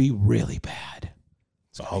 it's going to be really bad.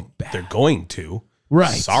 They're going to.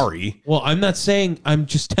 Right. Sorry. Well, I'm not saying. I'm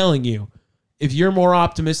just telling you. If you're more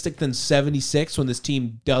optimistic than 76 when this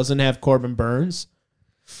team doesn't have Corbin Burns,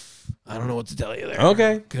 I don't know what to tell you there.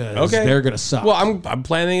 Okay. Because they're going to suck. Well, I'm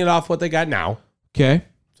planning it off what they got now. Okay.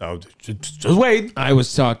 So just wait. I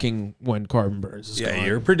was talking when Corbin Burns is gone.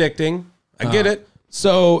 You're predicting. I get it.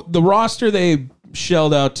 So the roster they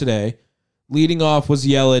shelled out today, leading off was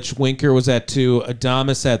Yelich. Winker was at 2.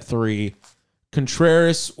 Adames at 3.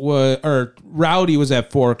 Rowdy was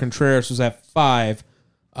at 4. Contreras was at 5.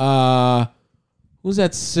 Who was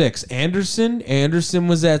at 6? Anderson? Anderson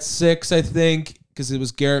was at 6, I think, because it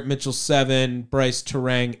was Garrett Mitchell 7, Bryce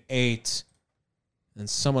Terang 8, and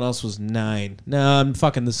someone else was 9. No, I'm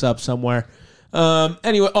fucking this up somewhere.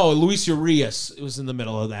 Anyway, Luis Urias was in the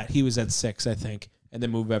middle of that. He was at 6, I think, and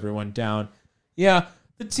then move everyone down. Yeah,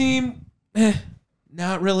 the team,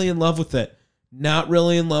 not really in love with it. Not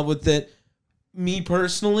really in love with it. Me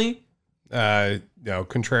personally. No,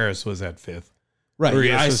 Contreras was at 5th. Right,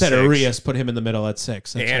 Urias I was said 6. Urias, put him in the middle at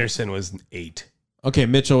 6. That's Anderson was 8. Okay,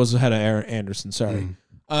 Mitchell was ahead of Anderson. Sorry.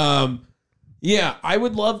 Yeah, I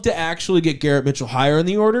would love to actually get Garrett Mitchell higher in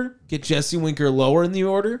the order, get Jesse Winker lower in the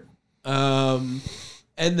order, and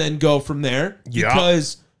then go from there. Yeah.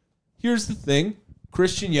 Because here's the thing.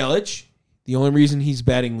 Christian Yelich, the only reason he's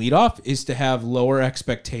batting leadoff is to have lower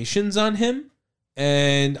expectations on him,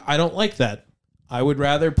 and I don't like that. I would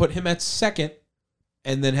rather put him at 2nd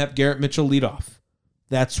and then have Garrett Mitchell lead off.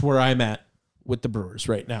 That's where I'm at with the Brewers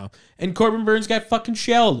right now. And Corbin Burns got fucking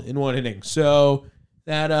shelled in 1 inning. So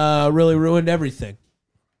that really ruined everything.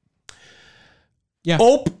 Yeah.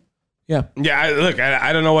 Oh. Yeah. Yeah,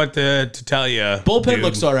 I don't know what to tell you. Bullpen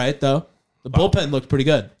looks all right, though. The bullpen looked pretty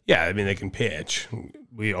good. Yeah, I mean, they can pitch.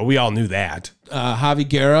 We all knew that. Javi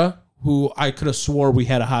Guerra, who I could have swore we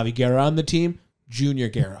had a Javi Guerra on the team. Junior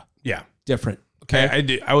Guerra. Yeah. Different.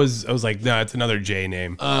 Okay. I was like, no, it's another J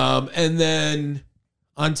name. And then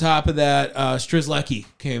on top of that, Strzelecki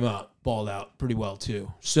came out, balled out pretty well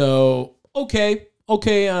too. So okay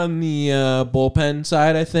on the bullpen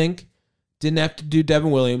side, I think. Didn't have to do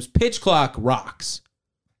Devin Williams. Pitch clock rocks.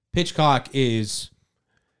 Pitch clock is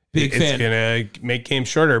big fan. It's gonna make games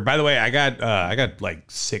shorter. By the way, I got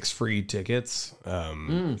like 6 free tickets.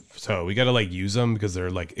 So we gotta like use them because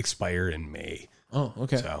they're like expire in May. Oh,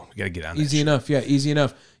 okay. So we gotta get on. Easy enough. Yeah, easy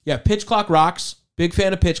enough. Yeah, pitch clock rocks. Big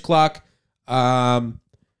fan of pitch clock.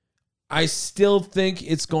 I still think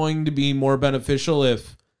it's going to be more beneficial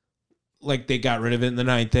if, like, they got rid of it in the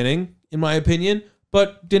 9th inning, in my opinion.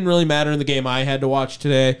 But didn't really matter in the game I had to watch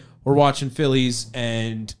today. We're watching Phillies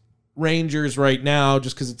and Rangers right now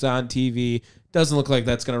just because it's on TV. Doesn't look like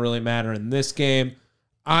that's going to really matter in this game.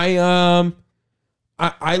 I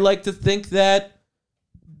like to think that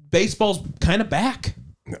baseball's kind of back.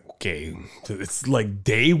 Okay, so it's like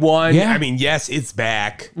day one. Yeah. I mean, yes, it's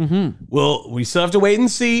back. Mm-hmm. Well, we still have to wait and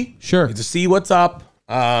see. Sure. To see what's up.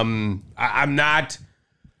 I'm not.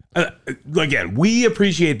 Again, we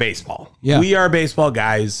appreciate baseball. Yeah. We are baseball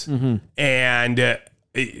guys, and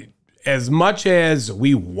as much as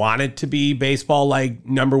we want it to be baseball, like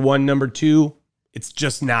number 1, number 2, it's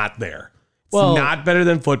just not there. It's not better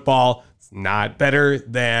than football. It's not better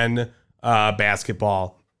than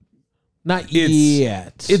basketball. Not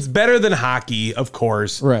yet. It's better than hockey, of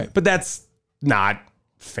course. Right. But that's not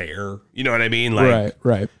fair. You know what I mean? Like,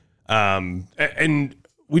 right. And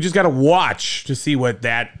we just got to watch to see what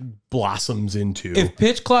that blossoms into. If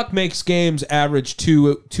pitch clock makes games average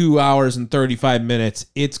 2 hours and 35 minutes,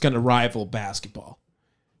 it's going to rival basketball.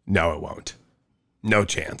 No, it won't. No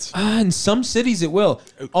chance. In some cities it will.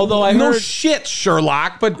 Although I no heard shit,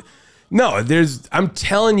 Sherlock. But no, I'm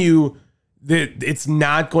telling you that it's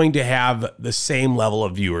not going to have the same level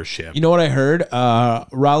of viewership. You know what I heard?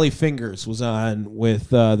 Raleigh Fingers was on with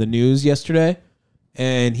the news yesterday,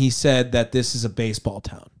 and he said that this is a baseball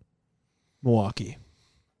town, Milwaukee.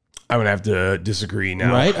 I'm going to have to disagree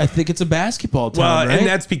now. Right? I think it's a basketball town, Well, right? and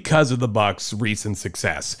that's because of the Bucks' recent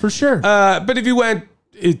success. for sure. But if you went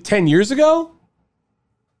 10 years ago,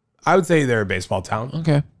 I would say they're a baseball town.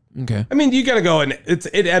 Okay. Okay. I mean, you got to go and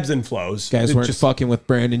it ebbs and flows. Guys It weren't just fucking with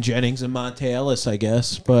Brandon Jennings and Monte Ellis, I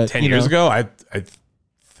guess. But 10 years ago, I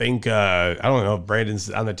think I don't know if Brandon's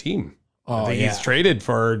on the team. I think he's traded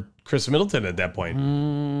for Chris Middleton at that point.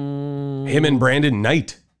 Him and Brandon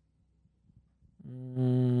Knight.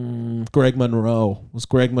 Greg Monroe. Was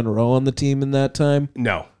Greg Monroe on the team in that time?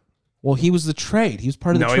 No. Well, he was the trade. He was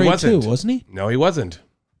part of the No, he trade wasn't. too, wasn't he? No, he wasn't.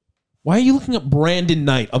 Why are you looking up Brandon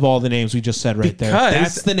Knight of all the names we just said right there? Because-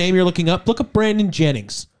 That's the name you're looking up. Look up Brandon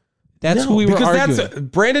Jennings. That's who we were arguing.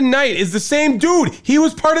 Brandon Knight is the same dude. He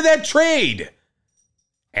was part of that trade.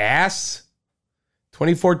 Ass.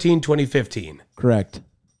 2014, 2015. Correct.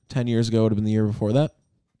 10 years ago would have been the year before that.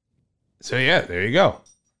 So yeah, there you go.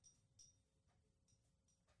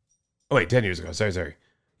 Oh wait, 10 years ago. Sorry.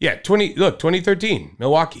 Yeah, 2013,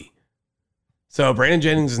 Milwaukee. So Brandon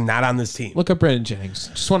Jennings is not on this team. Look up Brandon Jennings.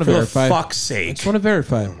 Just want to For verify. the fuck's I sake. just want to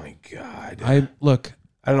verify. Oh my God. I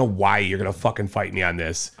don't know why you're going to fucking fight me on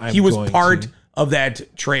this. I'm He was going part to. of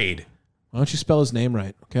that trade. Why don't you spell his name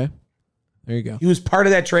right? Okay. There you go. He was part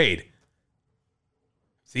of that trade.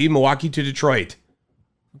 See, Milwaukee to Detroit.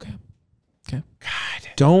 Okay. Okay. God.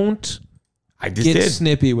 Don't I just get did.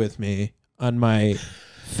 snippy with me on my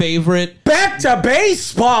favorite. Back to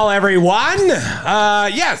baseball, everyone.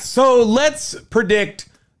 Yes, so let's predict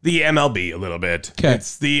the MLB a little bit. 'Kay.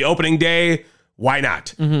 It's the opening day. Why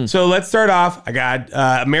not? So let's start off. I got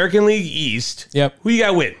American League East. Yep. Who you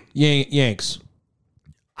got win? Yanks.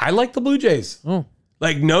 I like the Blue Jays. Oh.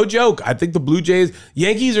 Like, no joke. I think the Blue Jays,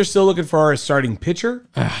 Yankees are still looking for a starting pitcher.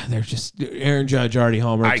 They're just Aaron Judge already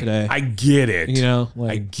homered today. I get it. You know,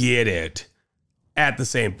 I get it. At the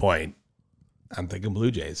same point, I'm thinking Blue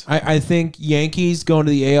Jays. I think Yankees going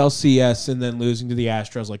to the ALCS and then losing to the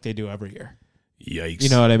Astros like they do every year. Yikes. You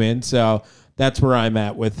know what I mean? So that's where I'm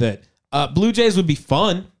at with it. Blue Jays would be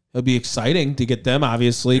fun. It would be exciting to get them,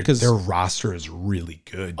 obviously, because their roster is really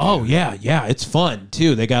good. Oh, yeah. It's fun,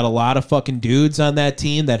 too. They got a lot of fucking dudes on that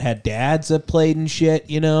team that had dads that played and shit,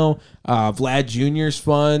 you know. Vlad Jr.'s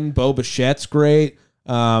fun. Bo Bichette's great.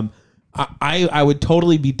 I would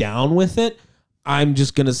totally be down with it. I'm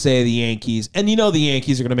just going to say the Yankees. And you know the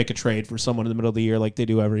Yankees are going to make a trade for someone in the middle of the year like they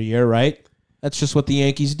do every year, right? That's just what the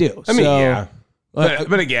Yankees do. I mean, yeah.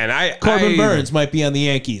 But again, Corbin Burns might be on the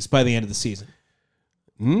Yankees by the end of the season.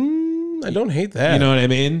 I don't hate that. You know what I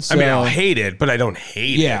mean? So, I mean, I'll hate it, but I don't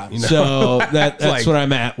hate yeah, it. You know? So that's like, what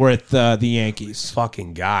I'm at with the Yankees.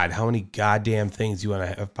 Fucking God, how many goddamn things you want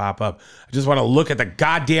to have pop up? I just want to look at the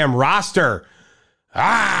goddamn roster.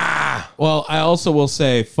 Well, I also will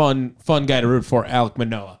say fun guy to root for, Alek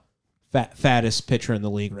Manoah. Fattest pitcher in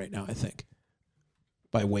the league right now, I think.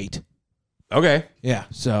 By weight. Okay. Yeah,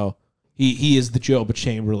 so he is the Joe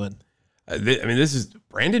Chamberlain. I mean, this is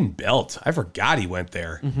Brandon Belt. I forgot he went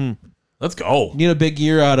there. Mm-hmm. Let's go. Need a big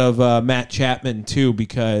year out of Matt Chapman too,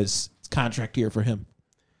 because it's contract year for him.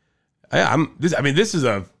 This is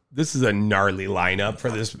a gnarly lineup for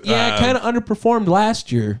this. Yeah, kind of underperformed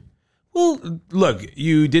last year. Well, look,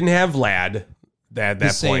 you didn't have Vlad at that The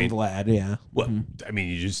same point. Vlad, yeah. Well, I mean,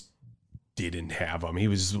 you just didn't have him. He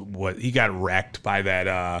was he got wrecked by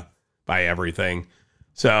that by everything.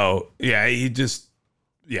 So yeah,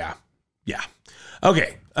 yeah.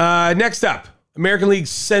 Okay. Next up, American League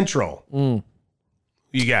Central. Who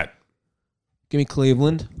you got? Give me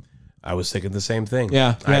Cleveland. I was thinking the same thing.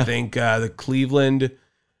 Yeah. I think the Cleveland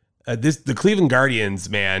Guardians,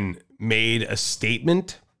 man, made a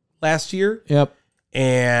statement last year. Yep.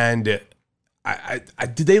 And I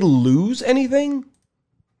did they lose anything?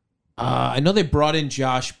 I know they brought in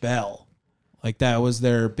Josh Bell. Like that was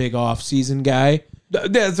their big off-season guy.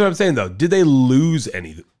 That's what I'm saying, though. Did they lose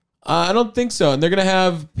anything? I don't think so. And they're going to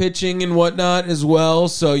have pitching and whatnot as well.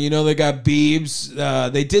 So, you know, they got Biebs.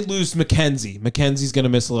 They did lose McKenzie. McKenzie's going to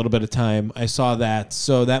miss a little bit of time. I saw that.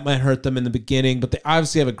 So that might hurt them in the beginning. But they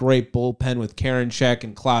obviously have a great bullpen with Karinchak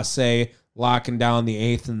and Clase locking down the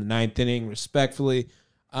 8th and the 9th inning, respectfully.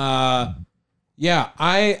 Yeah,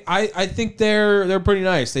 I think they're pretty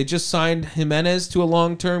nice. They just signed Jimenez to a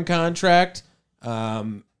long-term contract.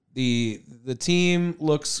 The team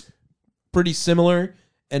looks pretty similar.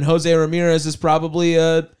 And Jose Ramirez is probably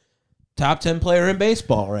a top 10 player in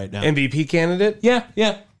baseball right now. MVP candidate? Yeah.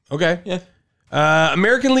 Okay. Yeah.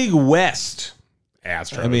 American League West.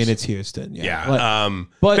 Astros. I mean, it's Houston. Yeah. Yeah.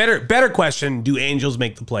 But better question. Do Angels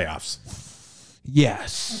make the playoffs?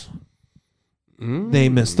 Yes. They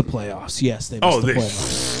missed the playoffs. Yes, they missed the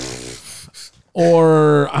playoffs.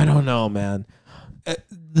 Or, I don't know, man.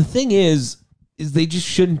 The thing is they just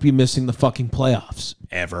shouldn't be missing the fucking playoffs.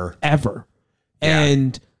 Ever. Yeah.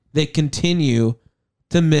 And they continue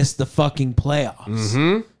to miss the fucking playoffs.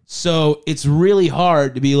 Mm-hmm. So it's really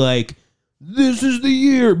hard to be like, this is the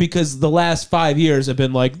year, because the last 5 years have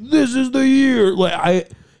been like, this is the year.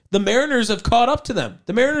 The Mariners have caught up to them.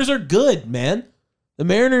 The Mariners are good, man. The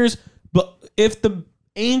Mariners, but if the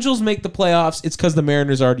Angels make the playoffs, it's because the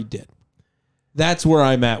Mariners already did. That's where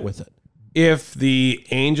I'm at with it. If the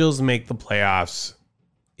Angels make the playoffs,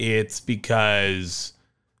 it's because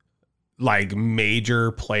like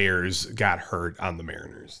major players got hurt on the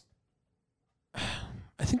Mariners.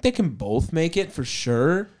 I think they can both make it for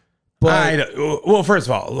sure. But Well, first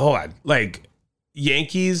of all, hold on. Like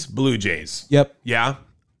Yankees, Blue Jays. Yep. Yeah.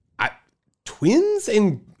 Twins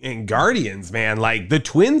and Guardians, man. Like the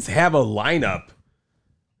Twins have a lineup.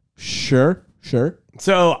 Sure.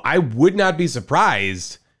 So I would not be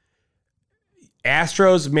surprised.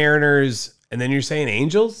 Astros, Mariners, and then you're saying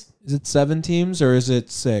Angels? Is it 7 teams or is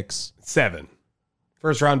it 6? 7.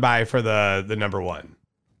 First round bye for the number 1,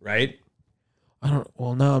 right? I don't.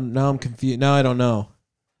 Well, now I'm confused. Now I don't know.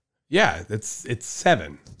 Yeah, it's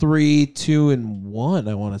 7. 3, 2, and 1.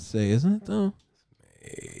 I want to say, isn't it though?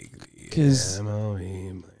 Because,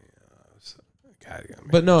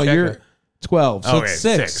 but no, you're 12. So it's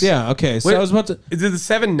 6. Yeah. Okay. So Wait, I was about to. Did the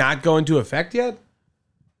 7 not go into effect yet?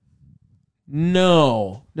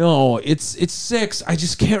 No, it's 6. I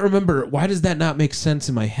just can't remember. Why does that not make sense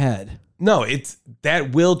in my head? No,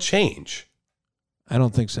 that will change. I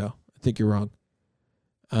don't think so. I think you're wrong.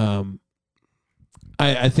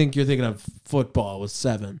 I think you're thinking of football with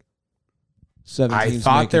 7. 7 I teams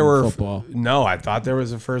thought there were football. No, I thought there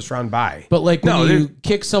was a first round bye. But like when you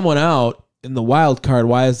kick someone out in the wild card,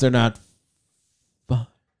 why is there not?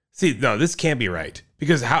 See, no, this can't be right,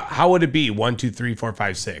 because how would it be 1, 2, 3, 4,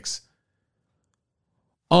 5, 6?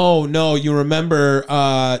 Oh no, you remember?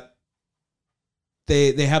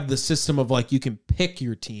 They have the system of like you can pick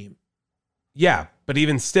your team. Yeah, but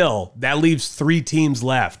even still, that leaves 3 teams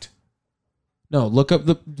left. No, look up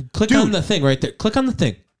click on the thing right there. Click on the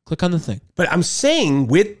thing. But I'm saying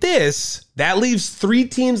with this, that leaves 3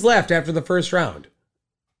 teams left after the first round.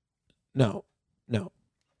 No.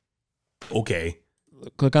 Okay.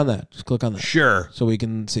 Click on that. Just click on that. Sure. So we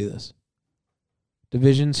can see this.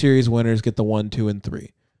 Division series winners get the 1, 2, and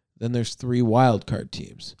 3. Then there's 3 wild card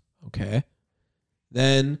teams. Okay.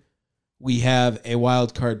 Then we have a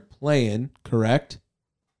wild card play-in, correct?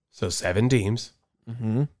 So 7 teams.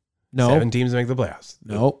 Mm-hmm. No. 7 teams make the playoffs.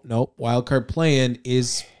 Nope. Wild card play-in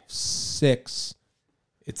is 6.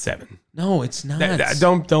 It's 7. No, it's not.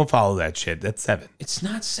 Don't follow that shit. That's 7. It's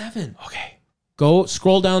not 7. Okay. Go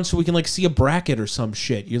scroll down so we can like see a bracket or some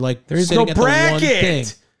shit. You're like, There's sitting no at the one thing.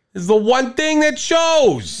 bracket. It's the one thing that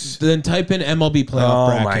shows. Then type in MLB playoff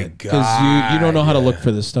bracket. Oh my god! Because you don't know how to look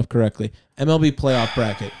for this stuff correctly. MLB playoff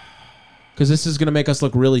bracket. Because this is gonna make us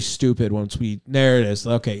look really stupid once there it is.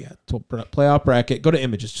 Okay, yeah. Playoff bracket. Go to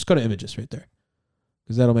images. Just go to images right there.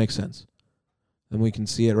 Because that'll make sense. Then we can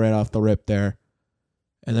see it right off the rip there.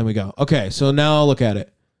 And then we go. Okay, so now I'll look at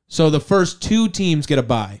it. So the first 2 teams get a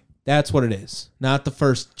bye. That's what it is. Not the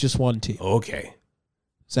first, just 1 team. Okay.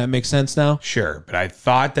 Does that make sense now? Sure, but I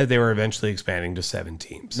thought that they were eventually expanding to 7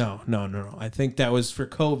 teams. No. I think that was for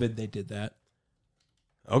COVID they did that.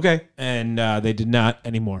 Okay. And they did not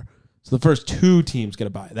anymore. So the first 2 teams get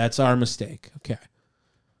a bye. That's our mistake. Okay.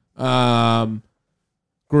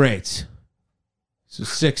 Great. So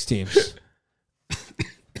 6 teams.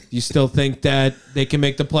 You still think that they can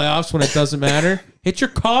make the playoffs when it doesn't matter? Hit your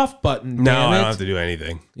cough button. No, damn it. I don't have to do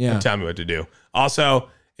anything. Yeah. Don't tell me what to do. Also,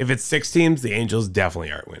 if it's 6 teams, the Angels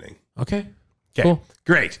definitely aren't winning. Okay. Okay. Cool.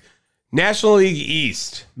 Great. National League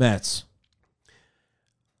East. Mets.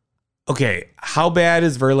 Okay. How bad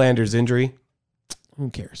is Verlander's injury? Who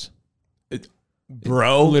cares?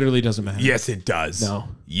 Bro. It literally doesn't matter. Yes, it does. No.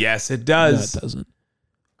 Yes, it No, does. it doesn't.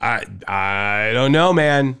 I don't know,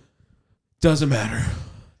 man. Doesn't matter.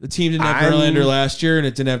 The team didn't have Verlander last year, and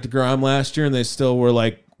it didn't have DeGrom last year, and they still were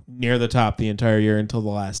like near the top the entire year until the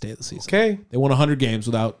last day of the season. Okay. They won 100 games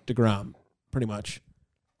without DeGrom, pretty much.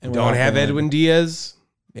 And Don't without have Verlander. Edwin Diaz.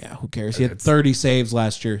 Yeah, who cares? He had 30 saves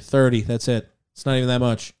last year. 30. That's it. It's not even that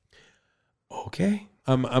much. Okay.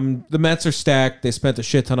 The Mets are stacked. They spent a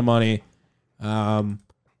shit ton of money.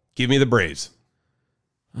 Give me the Braves.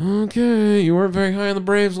 Okay, you weren't very high on the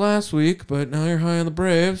Braves last week, but now you're high on the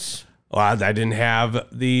Braves. Well, I didn't have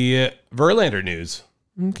the Verlander news.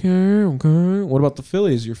 Okay. What about the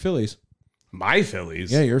Phillies? Your Phillies. My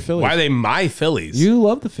Phillies? Yeah, your Phillies. Why are they my Phillies? You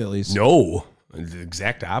love the Phillies. No. The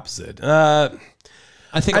exact opposite. I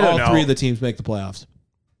think I don't all know. 3 of the teams make the playoffs.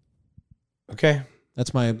 Okay.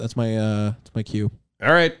 That's my cue.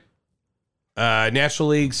 All right. National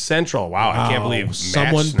League Central. Wow, I can't believe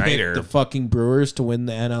someone Matt Schneider. picked the fucking Brewers to win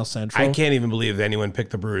the NL Central. I can't even believe anyone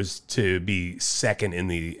picked the Brewers to be second in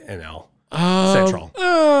the NL Central.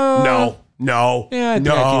 No. Yeah, I think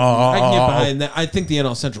no. I can get behind that. I think the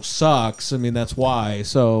NL Central sucks. I mean, that's why.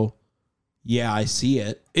 So, yeah, I see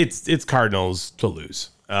it It's Cardinals to lose.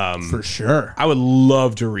 for sure. I would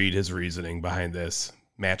love to read his reasoning behind this.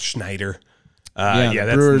 Matt Schneider. The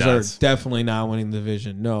that's Brewers nuts. are definitely not winning the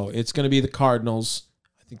division. No, it's going to be the Cardinals.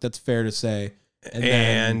 I think that's fair to say.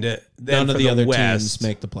 And then none for of the other West, teams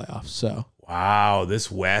make the playoffs. So, wow, this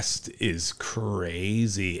West is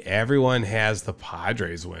crazy. Everyone has the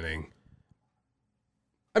Padres winning.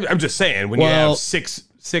 I'm just saying, when you have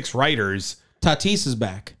six writers. Tatis is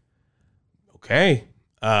back. Okay.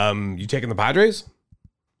 You taking the Padres?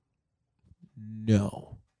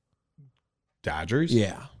 No. Dodgers?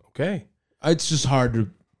 Yeah. Okay. It's just hard to.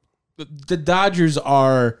 The Dodgers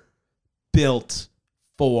are built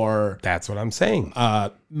for That's what I'm saying.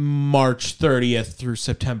 March 30th through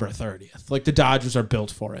September 30th. Like the Dodgers are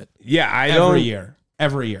built for it. Yeah,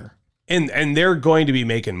 Every year. And they're going to be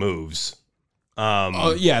making moves.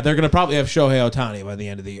 Oh yeah, they're gonna probably have Shohei Ohtani by the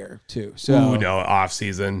end of the year too. So no, off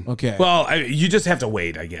season. Okay. Well, you just have to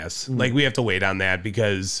wait, I guess. Like we have to wait on that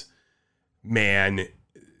because, man,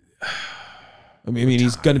 I mean,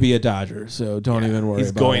 he's gonna be a Dodger, so don't even worry. he's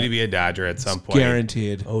about going it. to be a Dodger at some point.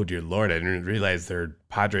 Guaranteed. Oh dear Lord, I didn't realize their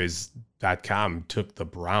Padres.com took the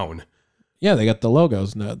brown. Yeah, they got the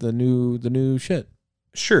logos, the new shit.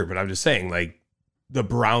 Sure, but I'm just saying, like the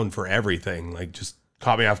brown for everything, like just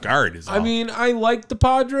caught me off guard. I mean, I like the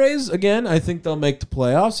Padres. Again, I think they'll make the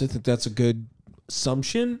playoffs. I think that's a good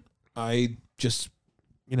assumption. I just,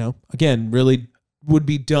 again, really would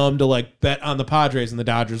be dumb to like bet on the Padres and the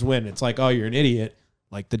Dodgers win. It's like, oh, you're an idiot.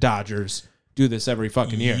 Like the Dodgers do this every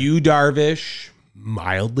fucking year. Yu Darvish,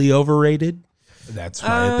 mildly overrated. That's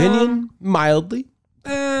my opinion. Mildly.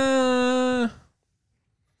 I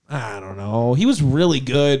don't know. He was really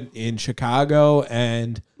good in Chicago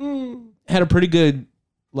and had a pretty good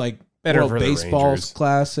Better World for the Baseball Rangers.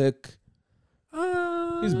 Classic.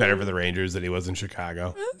 He's better for the Rangers than he was in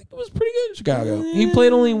Chicago. I think it was pretty good in Chicago. He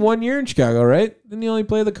played only 1 year in Chicago, right? Didn't he only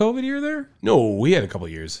play the COVID year there? No, we had a couple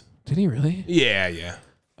years. Did he really? Yeah.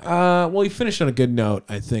 Well, he finished on a good note,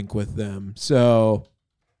 I think, with them. So,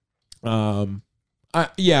 I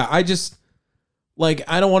just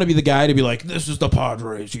I don't want to be the guy to be like, this is the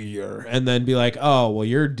Padres year, and then be like, oh, well,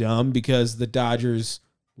 you're dumb because the Dodgers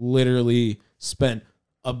literally spent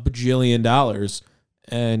 $1 bajillion,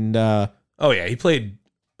 and Oh yeah, he played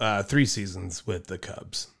 3 seasons with the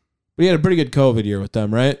Cubs. but he had a pretty good COVID year with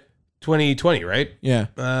them, right? 2020, right? Yeah,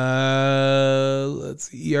 Let's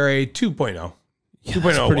see, ERA 2.0. yeah,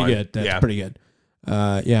 that's pretty 2.01. good. That's Yeah. pretty good.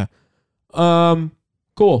 Yeah.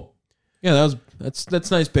 Cool. Yeah,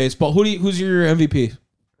 that's nice baseball. Who's your MVP?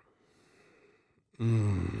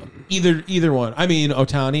 Either one. I mean,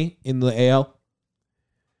 Ohtani in the AL.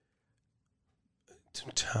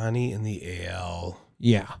 Ohtani in the AL.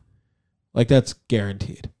 Yeah, that's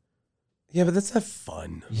guaranteed. Yeah, but that's not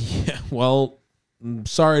fun. Yeah. Well, I'm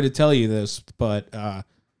sorry to tell you this, but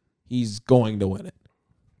he's going to win it.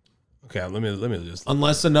 Okay, let me just.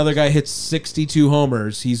 Unless another guy hits 62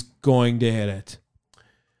 homers, he's going to hit it.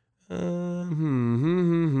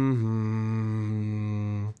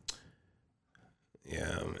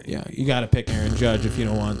 Yeah, you got to pick Aaron Judge if you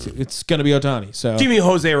don't want to. It's going to be Ohtani. So Give me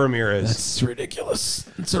Jose Ramirez. that's ridiculous.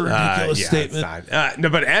 It's a ridiculous statement. It's not. No,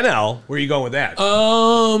 but NL, where are you going with that?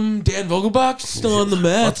 Dan Vogelbach still on the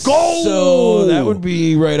Mets. Let's go! So that would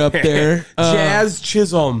be right up there. Jazz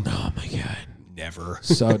Chisholm. Oh my god, Never.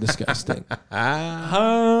 so disgusting.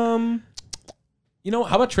 How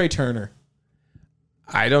about Trey Turner?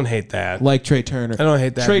 I don't hate that. Like Trey Turner. I don't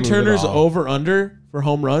hate that Trey move at Turner's all. over under for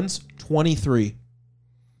home runs 23.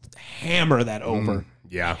 Hammer that over.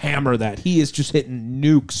 Yeah. Hammer that. He is just hitting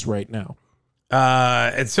nukes right now.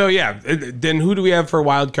 And so yeah, then who do we have for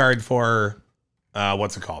wild card for?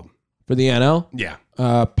 What's it called? For the NL, Yeah.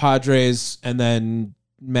 Padres and then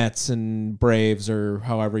Mets and Braves, or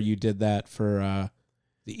however you did that for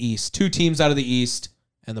the East. 2 teams out of the East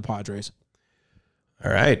and the Padres.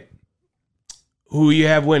 All right. Who you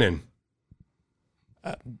have winning?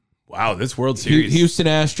 Wow, this World Series. Houston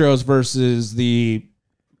Astros versus the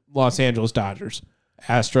Los Angeles Dodgers.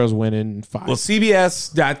 Astros winning 5. Well,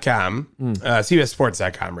 CBS.com,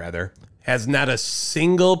 CBSSports.com rather, has not a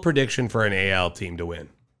single prediction for an AL team to win.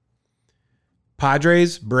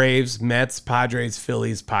 Padres, Braves, Mets, Padres,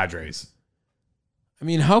 Phillies, Padres. I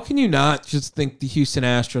mean, how can you not just think the Houston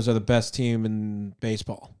Astros are the best team in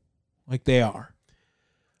baseball? Like they are.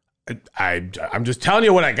 I'm just telling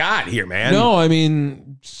you what I got here, man. No, I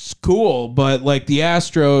mean, it's cool, but like the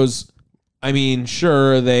Astros, I mean,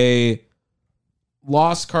 sure, they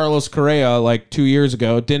lost Carlos Correa like 2 years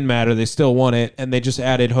ago. It didn't matter. They still won it, and they just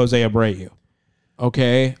added Jose Abreu.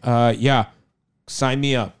 Okay, yeah, sign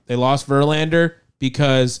me up. They lost Verlander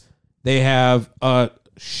because they have a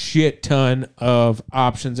shit ton of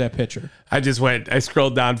options at pitcher. I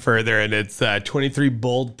scrolled down further, and it's 23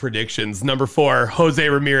 bold predictions. Number 4, Jose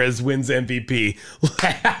Ramirez wins MVP.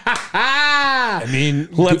 I mean,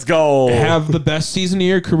 let's go. Have the best season of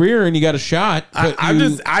your career, and you got a shot.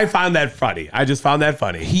 I found that funny. I just found that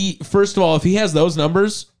funny. First of all, if he has those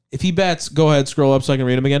numbers, if he bats, go ahead, scroll up so I can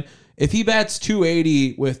read them again. If he bats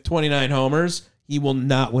 280 with 29 homers, he will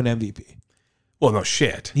not win MVP. Well, no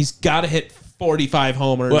shit. He's got to hit 45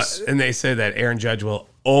 homers. Well, and they say that Aaron Judge will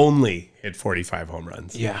only hit 45 home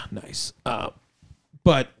runs. Yeah, nice.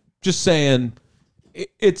 But just saying,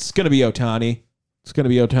 it's going to be Ohtani. It's going to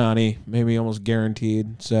be Ohtani, maybe almost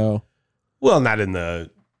guaranteed. So, well, not in the.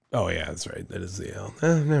 Oh yeah, that's right. That is the L.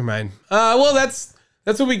 Never mind. Well, that's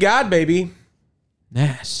what we got, baby.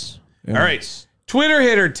 Nice. All right, Twitter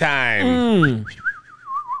hitter time.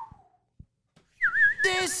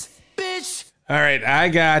 This bitch. All right, I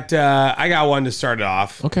got one to start it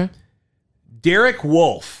off. Okay. Derek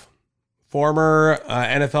Wolfe, former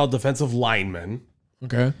NFL defensive lineman,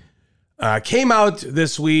 Okay. Came out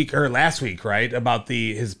this week or last week, right, about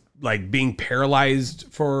his like being paralyzed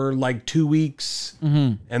for like 2 weeks,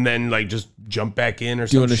 and then like just jump back in or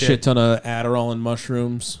something. Doing a shit ton of Adderall and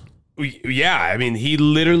mushrooms. Yeah, I mean, he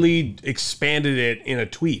literally expanded it in a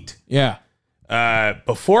tweet. Yeah.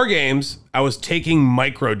 Before games, I was taking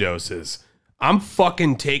microdoses. I'm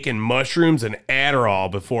fucking taking mushrooms and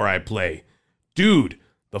Adderall before I play. Dude,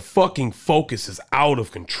 the fucking focus is out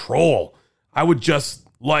of control. I would just,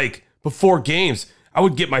 like, before games, I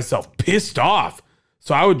would get myself pissed off.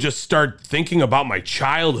 So I would just start thinking about my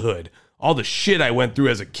childhood, all the shit I went through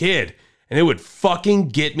as a kid, and it would fucking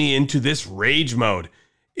get me into this rage mode.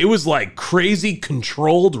 It was like crazy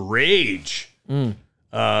controlled rage.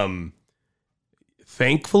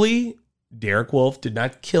 Thankfully, Derek Wolfe did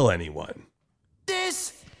not kill anyone.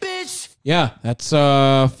 This bitch. Yeah, that's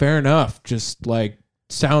fair enough. Just like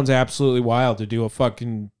sounds absolutely wild to do a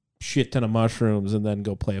fucking shit ton of mushrooms and then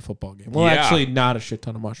go play a football game. Well, Yeah. actually, not a shit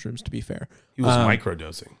ton of mushrooms, to be fair. He was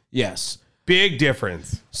microdosing. Yes. Big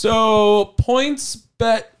difference. So,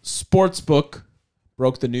 PointsBet Sportsbook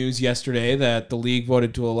broke the news yesterday that the league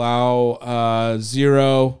voted to allow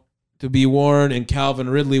zero to be worn, and Calvin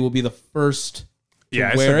Ridley will be the first to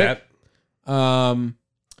Yeah, I wear said it. that.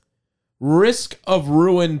 Risk of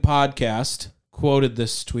Ruin podcast quoted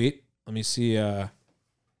this tweet. Let me see.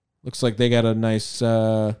 Looks like they got a nice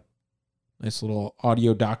little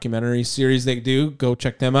audio documentary series they do. Go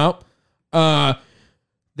check them out.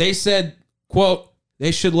 They said, quote,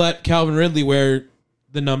 they should let Calvin Ridley wear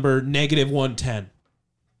the number -110.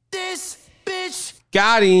 This bitch.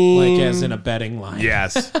 Got him. Like as in a betting line.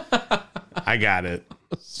 Yes. I got it.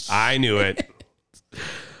 I knew it.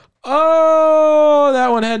 Oh, that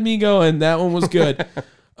one had me going. That one was good.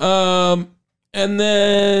 And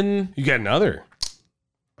then, You got another.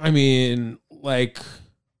 I mean, like,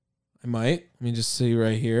 I might. Let me just see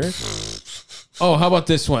right here. Oh, how about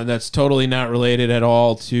this one? That's totally not related at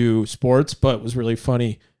all to sports, but was really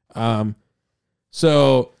funny.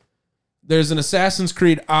 So there's an Assassin's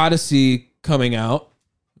Creed Odyssey coming out.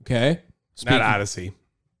 Okay. Not Odyssey.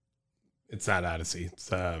 It's not Odyssey.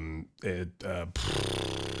 It's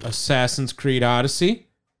Assassin's Creed Odyssey.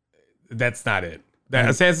 that's not it. That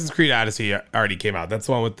Assassin's Creed Odyssey already came out. That's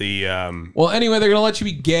the one with the Well, anyway, they're going to let you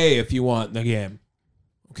be gay if you want in the game.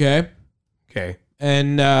 Okay. okay.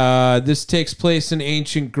 And this takes place in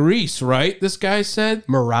ancient Greece, right? This guy said.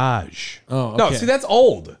 Mirage. Oh, okay. No, see that's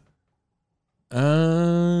old.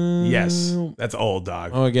 Uh, Yes. That's old,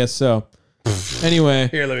 dog. Oh, I guess so. Anyway,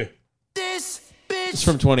 Here, let me. This bitch. it's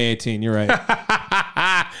from 2018. You're right.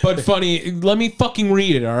 But funny. Let me fucking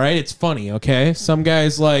read it, all right? It's funny, okay? Some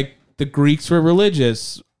guys, like, the Greeks were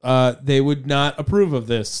religious. They would not approve of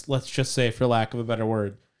this, let's just say, for lack of a better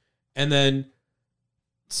word. And then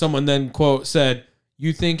someone then, quote, said,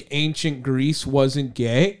 you think ancient Greece wasn't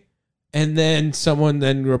gay? And then someone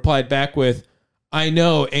then replied back with, I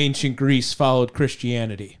know ancient Greece followed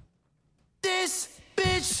Christianity. This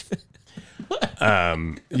bitch.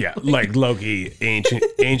 Yeah, like Loki,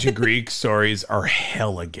 ancient Greek stories are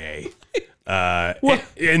hella gay.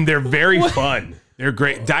 And they're very fun. They're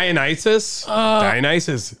great. Dionysus.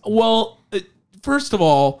 Well, first of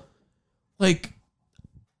all, like,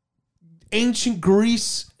 ancient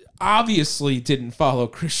Greece obviously didn't follow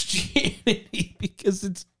Christianity because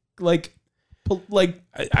it's Polly.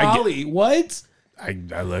 What? I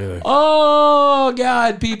literally. Oh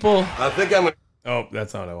God, people. Oh,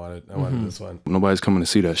 that's not what I wanted. I wanted this one. Nobody's coming to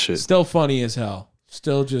see that shit. Still funny as hell.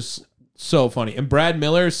 Still just so funny. And Brad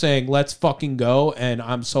Miller saying, "Let's fucking go," and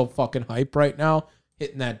I'm so fucking hype right now.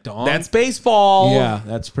 Hitting that dong. That's baseball. Yeah,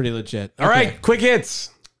 that's pretty legit. All right, quick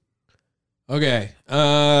hits. Okay.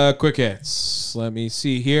 Quick hits. Let me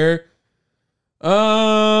see here.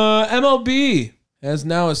 MLB has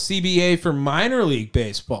now a CBA for minor league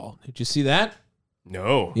baseball. Did you see that?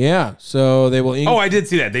 No. Yeah. So they will. Oh, I did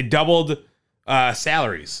see that. They doubled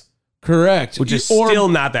salaries, Correct. which is still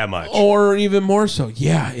not that much. Or even more so.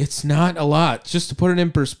 Yeah, it's not a lot. Just to put it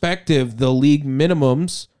in perspective, the league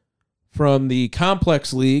minimums from the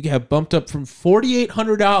complex league have bumped up from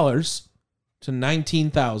 $4,800 to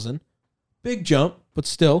 $19,000. Big jump, but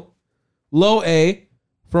still. Low A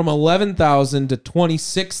from $11,000 to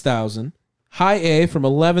 $26,000. High A from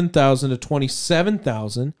 $11,000 to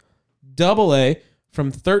 $27,000. Double A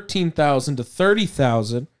from $13,000 to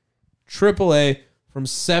 $30,000. Triple A from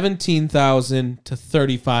 $17,000 to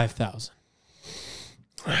 $35,000.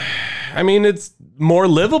 I mean, it's more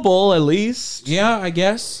livable at least. Yeah, I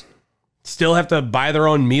guess. Still have to buy their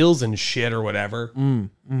own meals and shit or whatever. You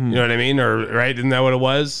know what I mean? Or right? Isn't that what it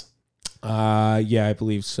was? Yeah, I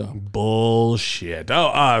believe so. Bullshit.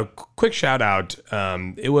 Oh, quick shout out.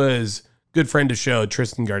 It was good friend of show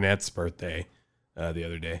Tristan Garnett's birthday the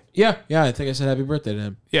other day. Yeah, I think I said happy birthday to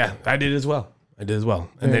him. Yeah, I did as well. And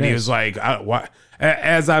Very then he nice. was like,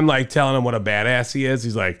 as I'm like telling him what a badass he is,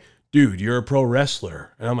 he's like, dude, you're a pro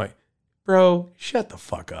wrestler. And I'm like, bro, shut the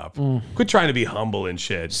fuck up. Quit trying to be humble and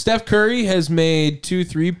shit. Steph Curry has made 2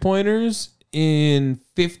 3-pointers in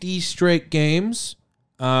 50 straight games.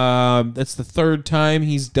 That's the third time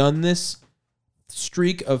he's done this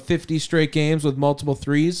streak of 50 straight games with multiple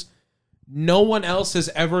threes. No one else has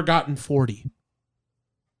ever gotten 40.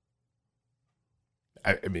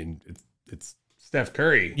 I mean, it's Steph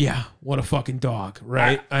Curry. Yeah, what a fucking dog,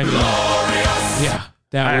 right? I mean, yeah,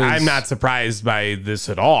 I'm not surprised by this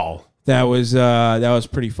at all. That was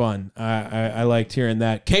pretty fun. I liked hearing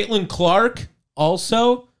that. Caitlin Clark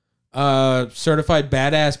also certified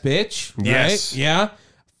badass bitch. Right? Yes. Yeah.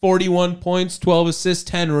 41 points, 12 assists,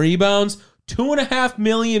 10 rebounds. 2.5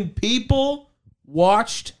 million people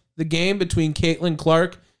watched the game between Caitlin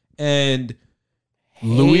Clark and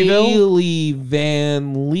Louisville? Haley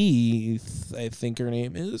Van Leith, I think her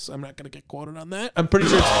name is. I'm not going to get quoted on that. I'm pretty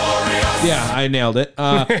sure yeah, I nailed it.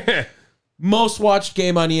 Most watched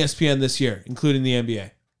game on ESPN this year, including the NBA.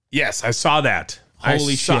 Yes, I saw that.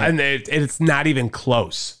 Holy shit. And it's not even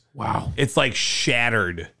close. Wow. It's like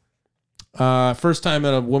shattered. First time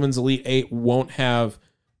that a women's Elite 8 won't have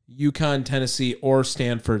UConn, Tennessee, or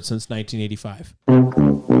Stanford since 1985.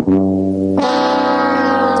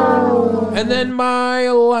 And then my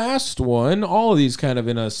last one, all of these kind of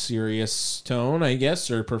in a serious tone, I guess,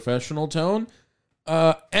 or professional tone.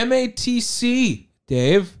 MATC,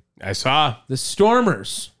 Dave. I saw. The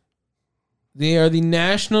Stormers. They are the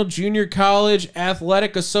National Junior College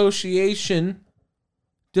Athletic Association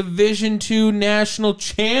Division II national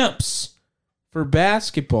champs for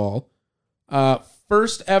basketball.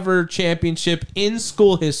 First ever championship in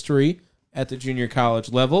school history at the junior college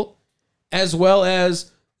level, as well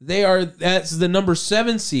as that's the number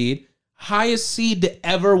 7 seed, highest seed to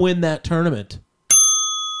ever win that tournament.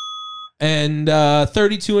 And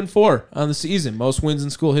 32-4 on the season, most wins in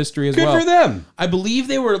school history as well. Good for them. I believe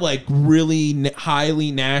they were like really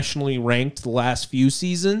highly nationally ranked the last few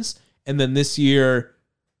seasons, and then this year,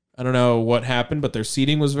 I don't know what happened, but their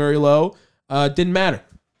seeding was very low. Didn't matter.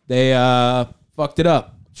 They fucked it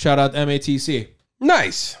up. Shout out to MATC.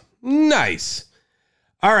 Nice.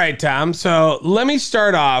 All right, Tom. So let me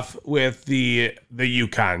start off with the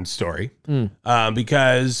UConn story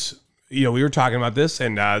because we were talking about this,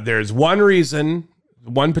 and there's one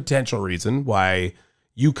potential reason why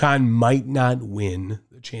UConn might not win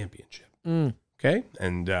the championship. Okay,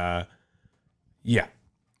 and yeah,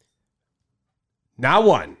 not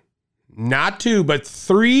one, not two, but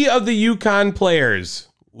 3 of the UConn players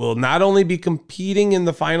will not only be competing in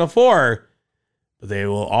the Final Four, but they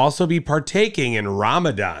will also be partaking in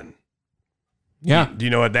Ramadan. Yeah. Do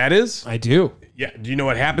you know what that is? I do. Yeah. Do you know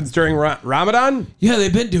what happens during Ramadan? Yeah,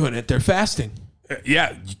 they've been doing it. They're fasting.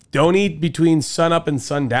 Yeah. Don't eat between sunup and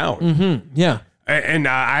sundown. Yeah. And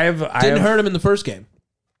Didn't hurt him in the first game.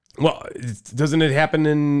 Well, doesn't it happen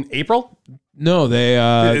in April? No, they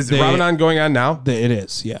Is Ramadan going on now? it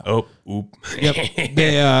is, yeah. Oh, oop. Yep.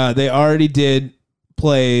 They already did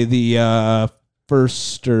play the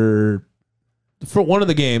for one of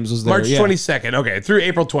the games was there. March 22nd. Okay, through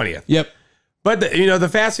April 20th. Yep. But the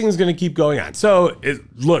fasting is going to keep going on. So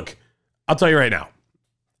look, I'll tell you right now,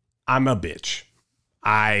 I'm a bitch.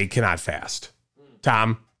 I cannot fast.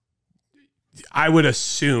 Tom, I would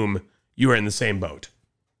assume you are in the same boat.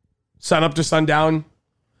 Sun up to sundown.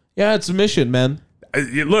 Yeah, it's a mission, man.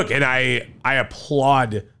 Look, and I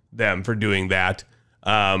applaud them for doing that.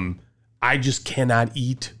 I just cannot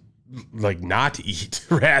eat, not eat,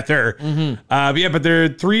 rather. But there are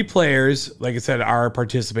 3 players, like I said, are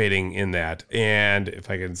participating in that. And if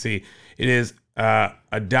I can see, it is Adama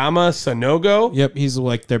Sanogo. Yep, he's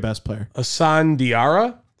like their best player. Hassan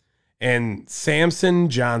Diarra and Samson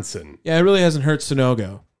Johnson. Yeah, it really hasn't hurt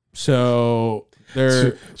Sonogo. So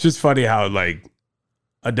they're It's just funny how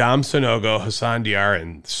Adam Sanogo, Hassan Diarra,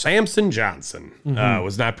 and Samson Johnson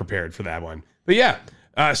was not prepared for that one. But yeah,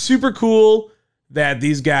 super cool that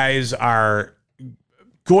these guys are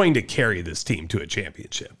going to carry this team to a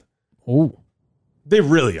championship. Oh, They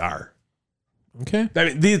really are. okay. I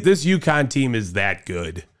mean, this UConn team is that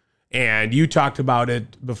good. And you talked about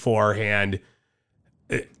it beforehand.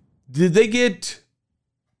 Did they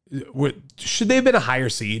should they have been a higher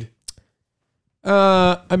seed?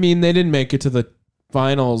 I mean, they didn't make it to the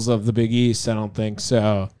finals of the Big East, I don't think,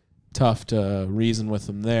 so tough to reason with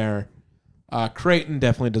them there. Creighton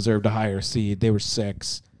definitely deserved a higher seed. They were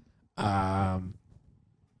 6. But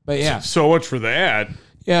yeah. So much for that.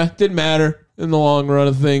 Yeah, didn't matter in the long run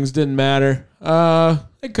of things. Didn't matter.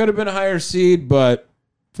 It could have been a higher seed, but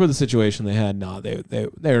for the situation they had, no, they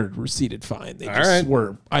were seeded fine. They just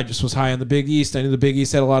were. I just was high on the Big East. I knew the Big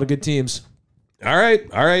East had a lot of good teams. All right.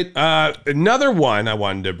 Another one I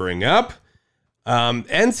wanted to bring up.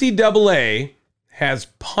 NCAA has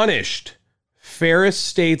punished Ferris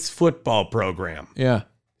State's football program. Yeah.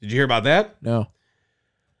 Did you hear about that? No.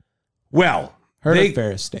 Well, Heard of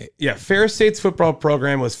Ferris State. Yeah, Ferris State's football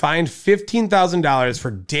program was fined $15,000 for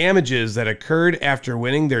damages that occurred after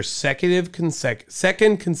winning their second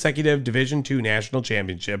consecutive Division II national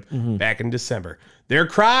championship back in December. Their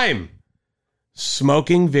crime: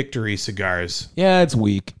 smoking victory cigars. Yeah, it's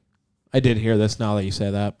weak. I did hear this now that you say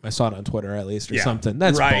that. I saw it on Twitter at least or something.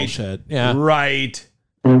 That's bullshit. Yeah. Right.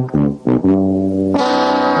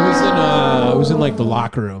 It was in like the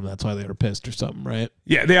locker room. That's why they were pissed or something, right?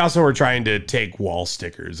 Yeah, they also were trying to take wall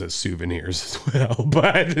stickers as souvenirs as well.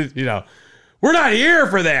 But, we're not here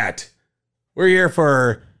for that. We're here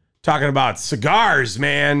for talking about cigars,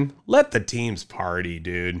 man. Let the teams party,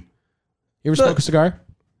 dude. You ever smoke a cigar?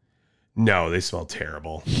 No, they smell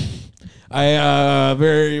terrible. I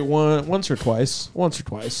once or twice.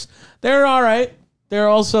 They're all right. They're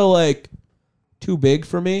also like too big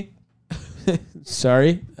for me.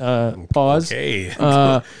 Sorry. Pause.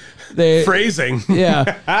 Okay. They Phrasing.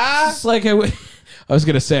 Yeah. It's like I was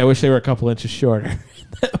gonna say I wish they were a couple inches shorter.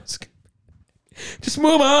 Just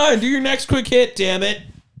move on. Do your next quick hit, damn it.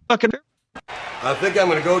 I think I'm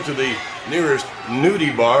going to go to the nearest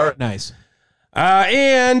nudie bar. Nice.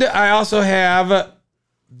 And I also have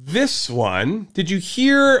this one. Did you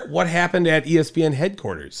hear what happened at ESPN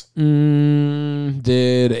headquarters?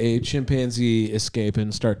 Did a chimpanzee escape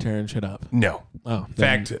and start tearing shit up? No. Oh, In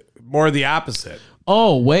fact, more the opposite.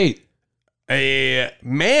 Oh, wait. A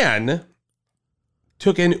man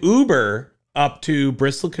took an Uber up to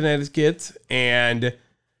Bristol, Connecticut, and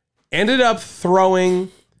ended up throwing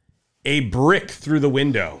a brick through the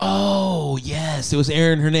window. Oh, yes. It was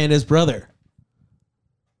Aaron Hernandez's brother.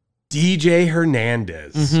 DJ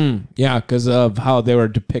Hernandez. Yeah, because of how they were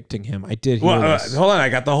depicting him. I did hear this. Hold on, I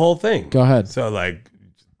got the whole thing. Go ahead. So,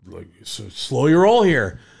 so slow your roll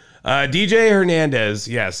here. DJ Hernandez,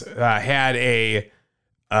 yes, had a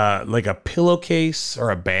pillowcase or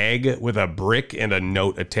a bag with a brick and a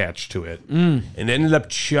note attached to it, and ended up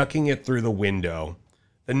chucking it through the window.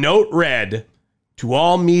 The note read, "To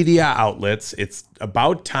all media outlets, it's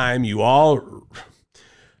about time you all..."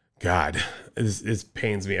 God, this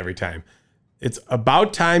pains me every time. It's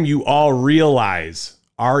about time you all realize,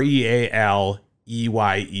 REALEYES.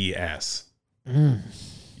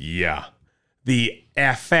 Yeah. The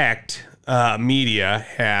effect media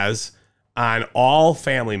has on all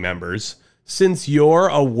family members. Since you're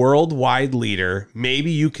a worldwide leader,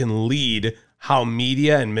 maybe you can lead how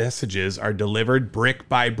media and messages are delivered brick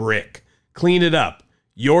by brick. Clean it up.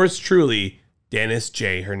 Yours truly, Dennis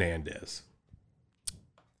J. Hernandez.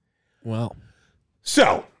 Well,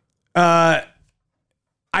 So, I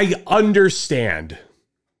understand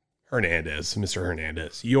Hernandez, Mr.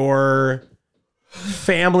 Hernandez. Your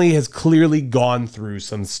family has clearly gone through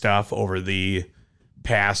some stuff over the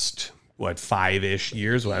past, 5-ish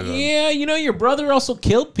years? yeah, your brother also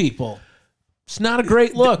killed people. It's not a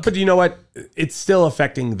great look. But you know what? It's still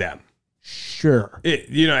affecting them. Sure.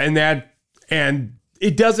 And that And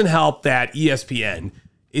it doesn't help that ESPN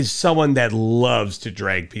is someone that loves to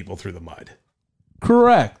drag people through the mud.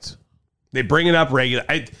 Correct. They bring it up regular.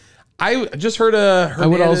 I just heard a Hernandez. I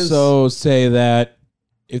would also say that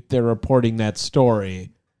if they're reporting that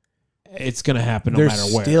story, it's going to happen no matter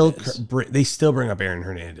where it is. They still bring up Aaron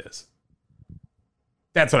Hernandez.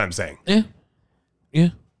 That's what I'm saying. Yeah.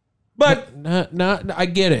 But not. I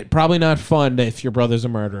get it. Probably not fun if your brother's a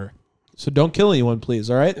murderer. So don't kill anyone, please.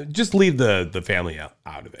 All right. just leave the family out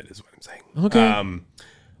of it, is what I'm saying. Okay.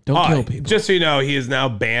 Don't kill people. Just so you know, he is now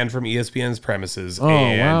banned from ESPN's premises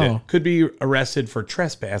wow. could be arrested for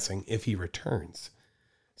trespassing if he returns.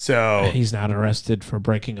 So He's not arrested for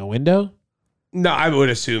breaking a window? no, I would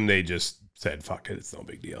assume they just said, fuck it, it's no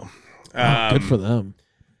big deal. Good for them.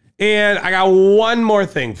 And I got one more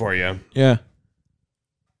thing for you. Yeah.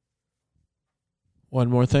 One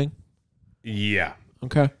more thing? Yeah.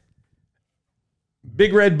 Okay.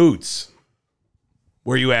 Big red boots.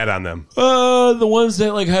 Where you at on them? The ones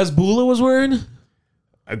that like Hasbulla was wearing?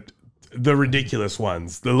 The ridiculous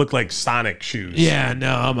ones. They look like Sonic shoes. Yeah,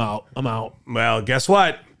 no, I'm out. Well, guess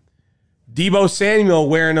what? Deebo Samuel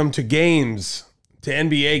wearing them to games, to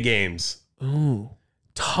NBA games. Ooh.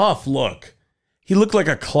 Tough look. He looked like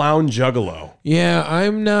a clown juggalo. Yeah,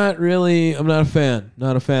 I'm not a fan.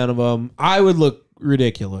 Not a fan of them. I would look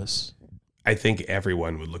ridiculous. I think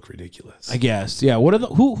everyone would look ridiculous. I guess. Yeah. What are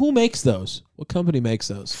who makes those? What company makes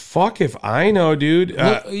those? Fuck if I know, dude. You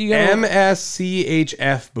gotta-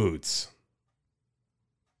 MSCHF boots.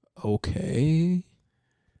 Okay.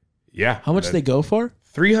 Yeah. How much they go for?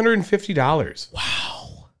 $350.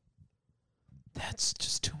 Wow. That's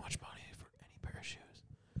just too much money for any pair of shoes.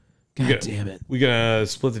 God damn it. We gonna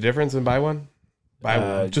split the difference and buy one?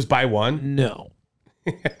 Just buy one? No.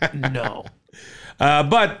 No.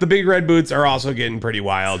 But the big red boots are also getting pretty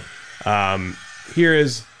wild.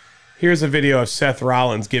 Here's a video of Seth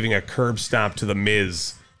Rollins giving a curb stomp to The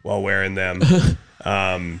Miz while wearing them.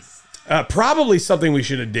 Probably something we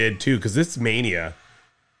should have did too, because it's Mania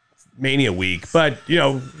week. But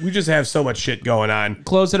we just have so much shit going on.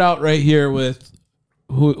 Close it out right here with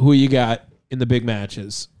who you got in the big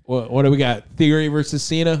matches. What do we got? Theory versus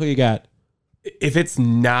Cena. Who you got? If it's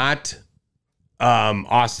not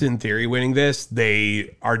Austin Theory winning this,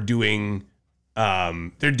 they are doing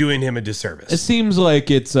they're doing him a disservice. It seems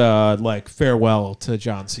like it's like farewell to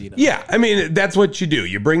John Cena. Yeah, I mean that's what you do.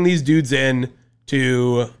 You bring these dudes in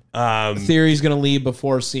to Theory's gonna leave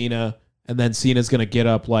before Cena, and then Cena's gonna get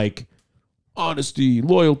up like honesty,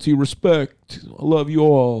 loyalty, respect. I love you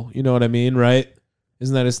all. You know what I mean, right?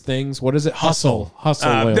 Isn't that his things? What is it? Hustle.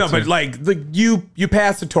 Loyalty. No, but like you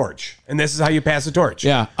pass the torch, and this is how you pass the torch.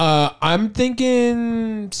 Yeah. I'm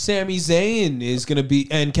thinking Sami Zayn is going to be,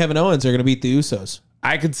 and Kevin Owens are going to beat the Usos.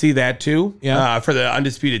 I could see that too. Yeah. For the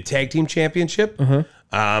Undisputed Tag Team Championship.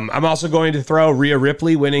 I'm also going to throw Rhea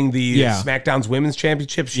Ripley winning the SmackDown's Women's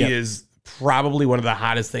Championship. She is probably one of the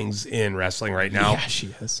hottest things in wrestling right now. Yeah,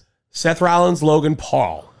 she is. Seth Rollins, Logan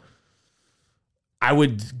Paul. I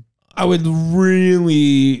would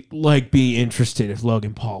really be interested if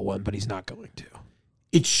Logan Paul won, but he's not going to.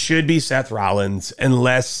 It should be Seth Rollins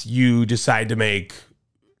unless you decide to make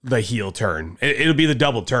the heel turn. It'll be the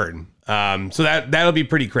double turn. So that'll be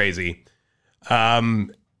pretty crazy.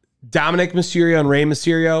 Dominic Mysterio and Rey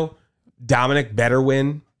Mysterio. Dominic better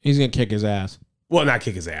win. He's going to kick his ass. Well, not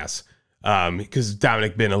kick his ass. Because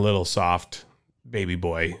Dominic been a little soft baby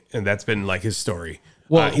boy, and that's been like his story.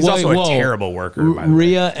 Well, he's also a terrible worker. By the way.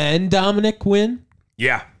 Rhea and Dominic win?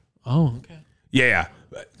 Yeah. Oh, okay. Yeah.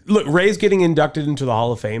 Look, Ray's getting inducted into the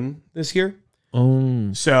Hall of Fame this year.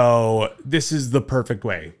 Oh. So this is the perfect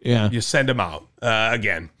way. Yeah. You send him out.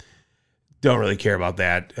 Again, don't really care about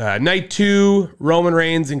that. Night 2, Roman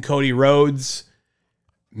Reigns and Cody Rhodes.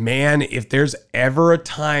 Man, if there's ever a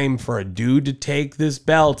time for a dude to take this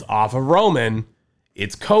belt off of Roman,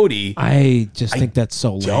 it's Cody. I just think that's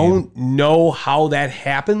so lame. Don't know how that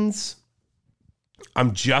happens.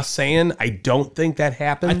 I'm just saying, I don't think that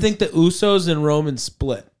happens. I think the Usos and Roman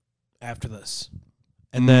split after this.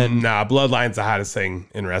 And then Bloodline's the hottest thing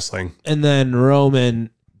in wrestling. And then Roman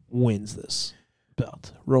wins this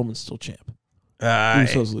belt. Roman's still champ.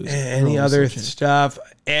 Usos lose. Any Roman's other still champ. stuff?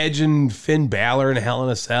 Edge and Finn Balor in Hell in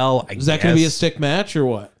a Cell. Is that going to be a stick match or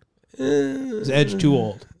what? Is Edge too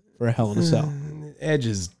old for a Hell in a Cell? Edge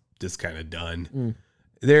is just kind of done.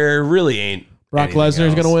 There really ain't. Brock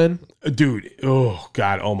Lesnar's going to win? Dude, oh,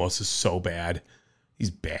 God, almost is so bad.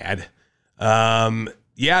 He's bad.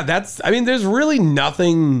 Yeah, there's really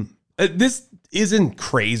nothing. This isn't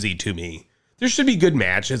crazy to me. There should be good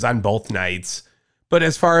matches on both nights. But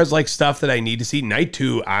as far as stuff that I need to see, night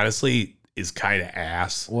 2, honestly, is kind of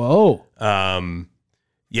ass. Whoa.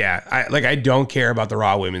 Yeah, I don't care about the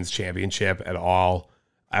Raw Women's Championship at all.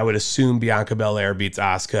 I would assume Bianca Belair beats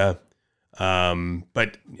Asuka.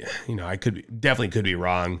 But I definitely could be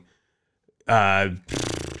wrong.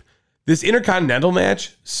 This Intercontinental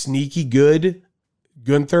match, sneaky good.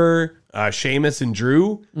 Gunther, Sheamus, and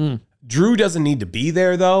Drew. Drew doesn't need to be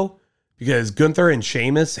there though, because Gunther and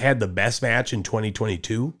Sheamus had the best match in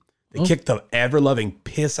 2022. They kicked the ever-loving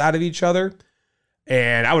piss out of each other,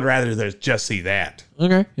 and I would rather just see that.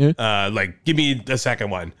 Okay. Yeah. Give me the second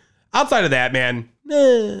one. Outside of that, man,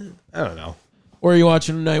 I don't know. Where are you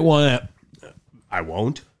watching night one at? I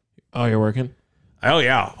won't. Oh, you're working? Oh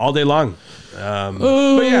yeah, all day long.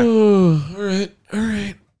 But yeah. All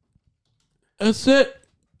right. That's it.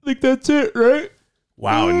 I think that's it, right?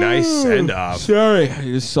 Wow, nice send off. Sorry, I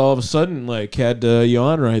just all of a sudden had to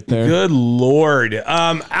yawn right there. Good Lord.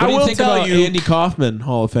 I What do you will think tell about you, Andy Kaufman,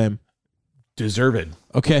 Hall of Fame? deserved.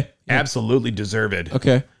 Okay. Absolutely deserved.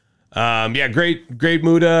 Okay. Yeah, great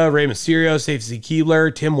Muda, Rey Mysterio, Stacy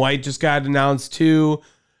Keibler, Tim White just got announced too.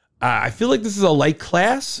 I feel like this is a light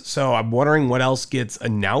class, so I'm wondering what else gets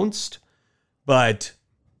announced. But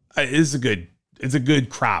it's a good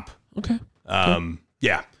crop. Okay.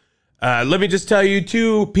 Yeah. Let me just tell you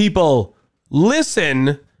too, people,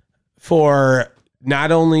 listen for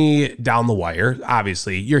not only Down the Wire,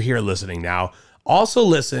 obviously you're here listening now. Also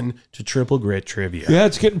listen to Triple Grit Trivia. Yeah,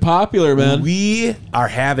 it's getting popular, man. We are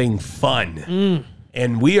having fun,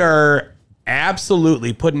 and we are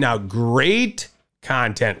absolutely putting out great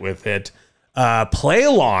content with it. Play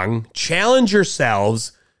along, challenge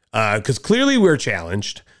yourselves, because clearly we're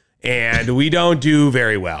challenged, and we don't do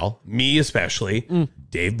very well. Me especially.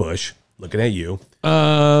 Dave Bush, looking at you.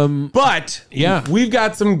 But yeah, we've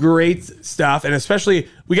got some great stuff, and especially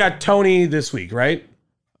we got Tony this week, right?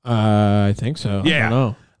 I think so. Yeah. I don't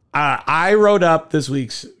know. I wrote up this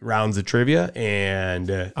week's rounds of trivia,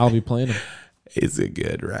 and I'll be playing them. it's a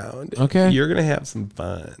good round. Okay. You're going to have some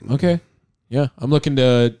fun. Okay. Yeah. I'm looking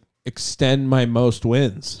to extend my most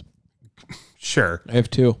wins. Sure. I have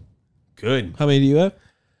 2. Good. How many do you have?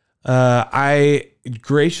 I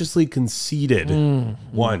graciously conceded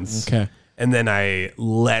once. Okay. And then I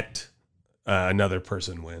let another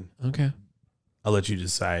person win. Okay. I'll let you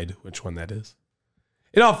decide which one that is.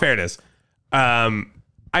 In all fairness,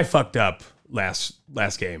 I fucked up last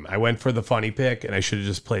game. I went for the funny pick, and I should have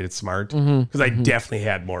just played it smart because I definitely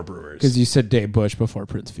had more Brewers. Because you said Dave Bush before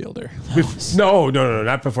Prince Fielder. No,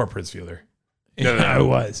 not before Prince Fielder. No, it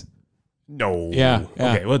was. No. Yeah.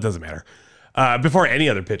 Okay, well, it doesn't matter. Before any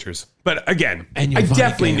other pitchers. But again, And I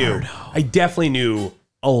Giovanni definitely knew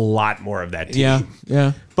a lot more of that team. Yeah.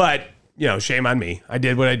 Yeah. But, shame on me. I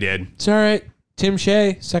did what I did. It's all right. Tim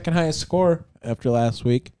Shea, second highest score after last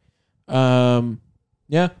week.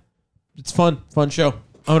 Yeah. It's fun. Fun show. I'm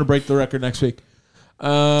going to break the record next week.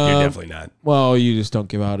 You're definitely not. Well, you just don't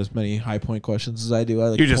give out as many high point questions as I do. I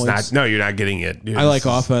like You're just points. not. No, you're not getting it. I like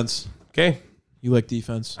offense. Okay. You like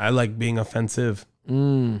defense. I like being offensive.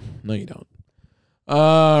 No, you don't.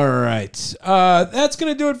 All right. That's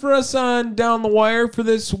going to do it for us on Down the Wire for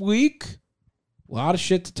this week. A lot of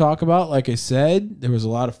shit to talk about. Like I said, there was a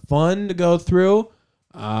lot of fun to go through.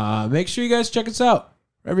 Make sure you guys check us out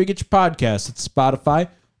wherever you get your podcasts. It's Spotify,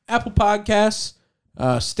 Apple Podcasts,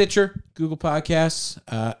 Stitcher, Google Podcasts,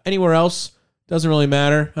 anywhere else. Doesn't really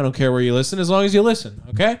matter. I don't care where you listen as long as you listen.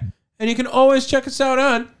 Okay? And you can always check us out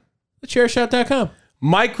on thechairshot.com.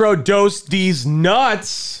 Microdose these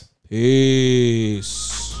nuts.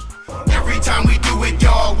 Peace. Every time we do it,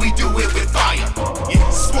 y'all,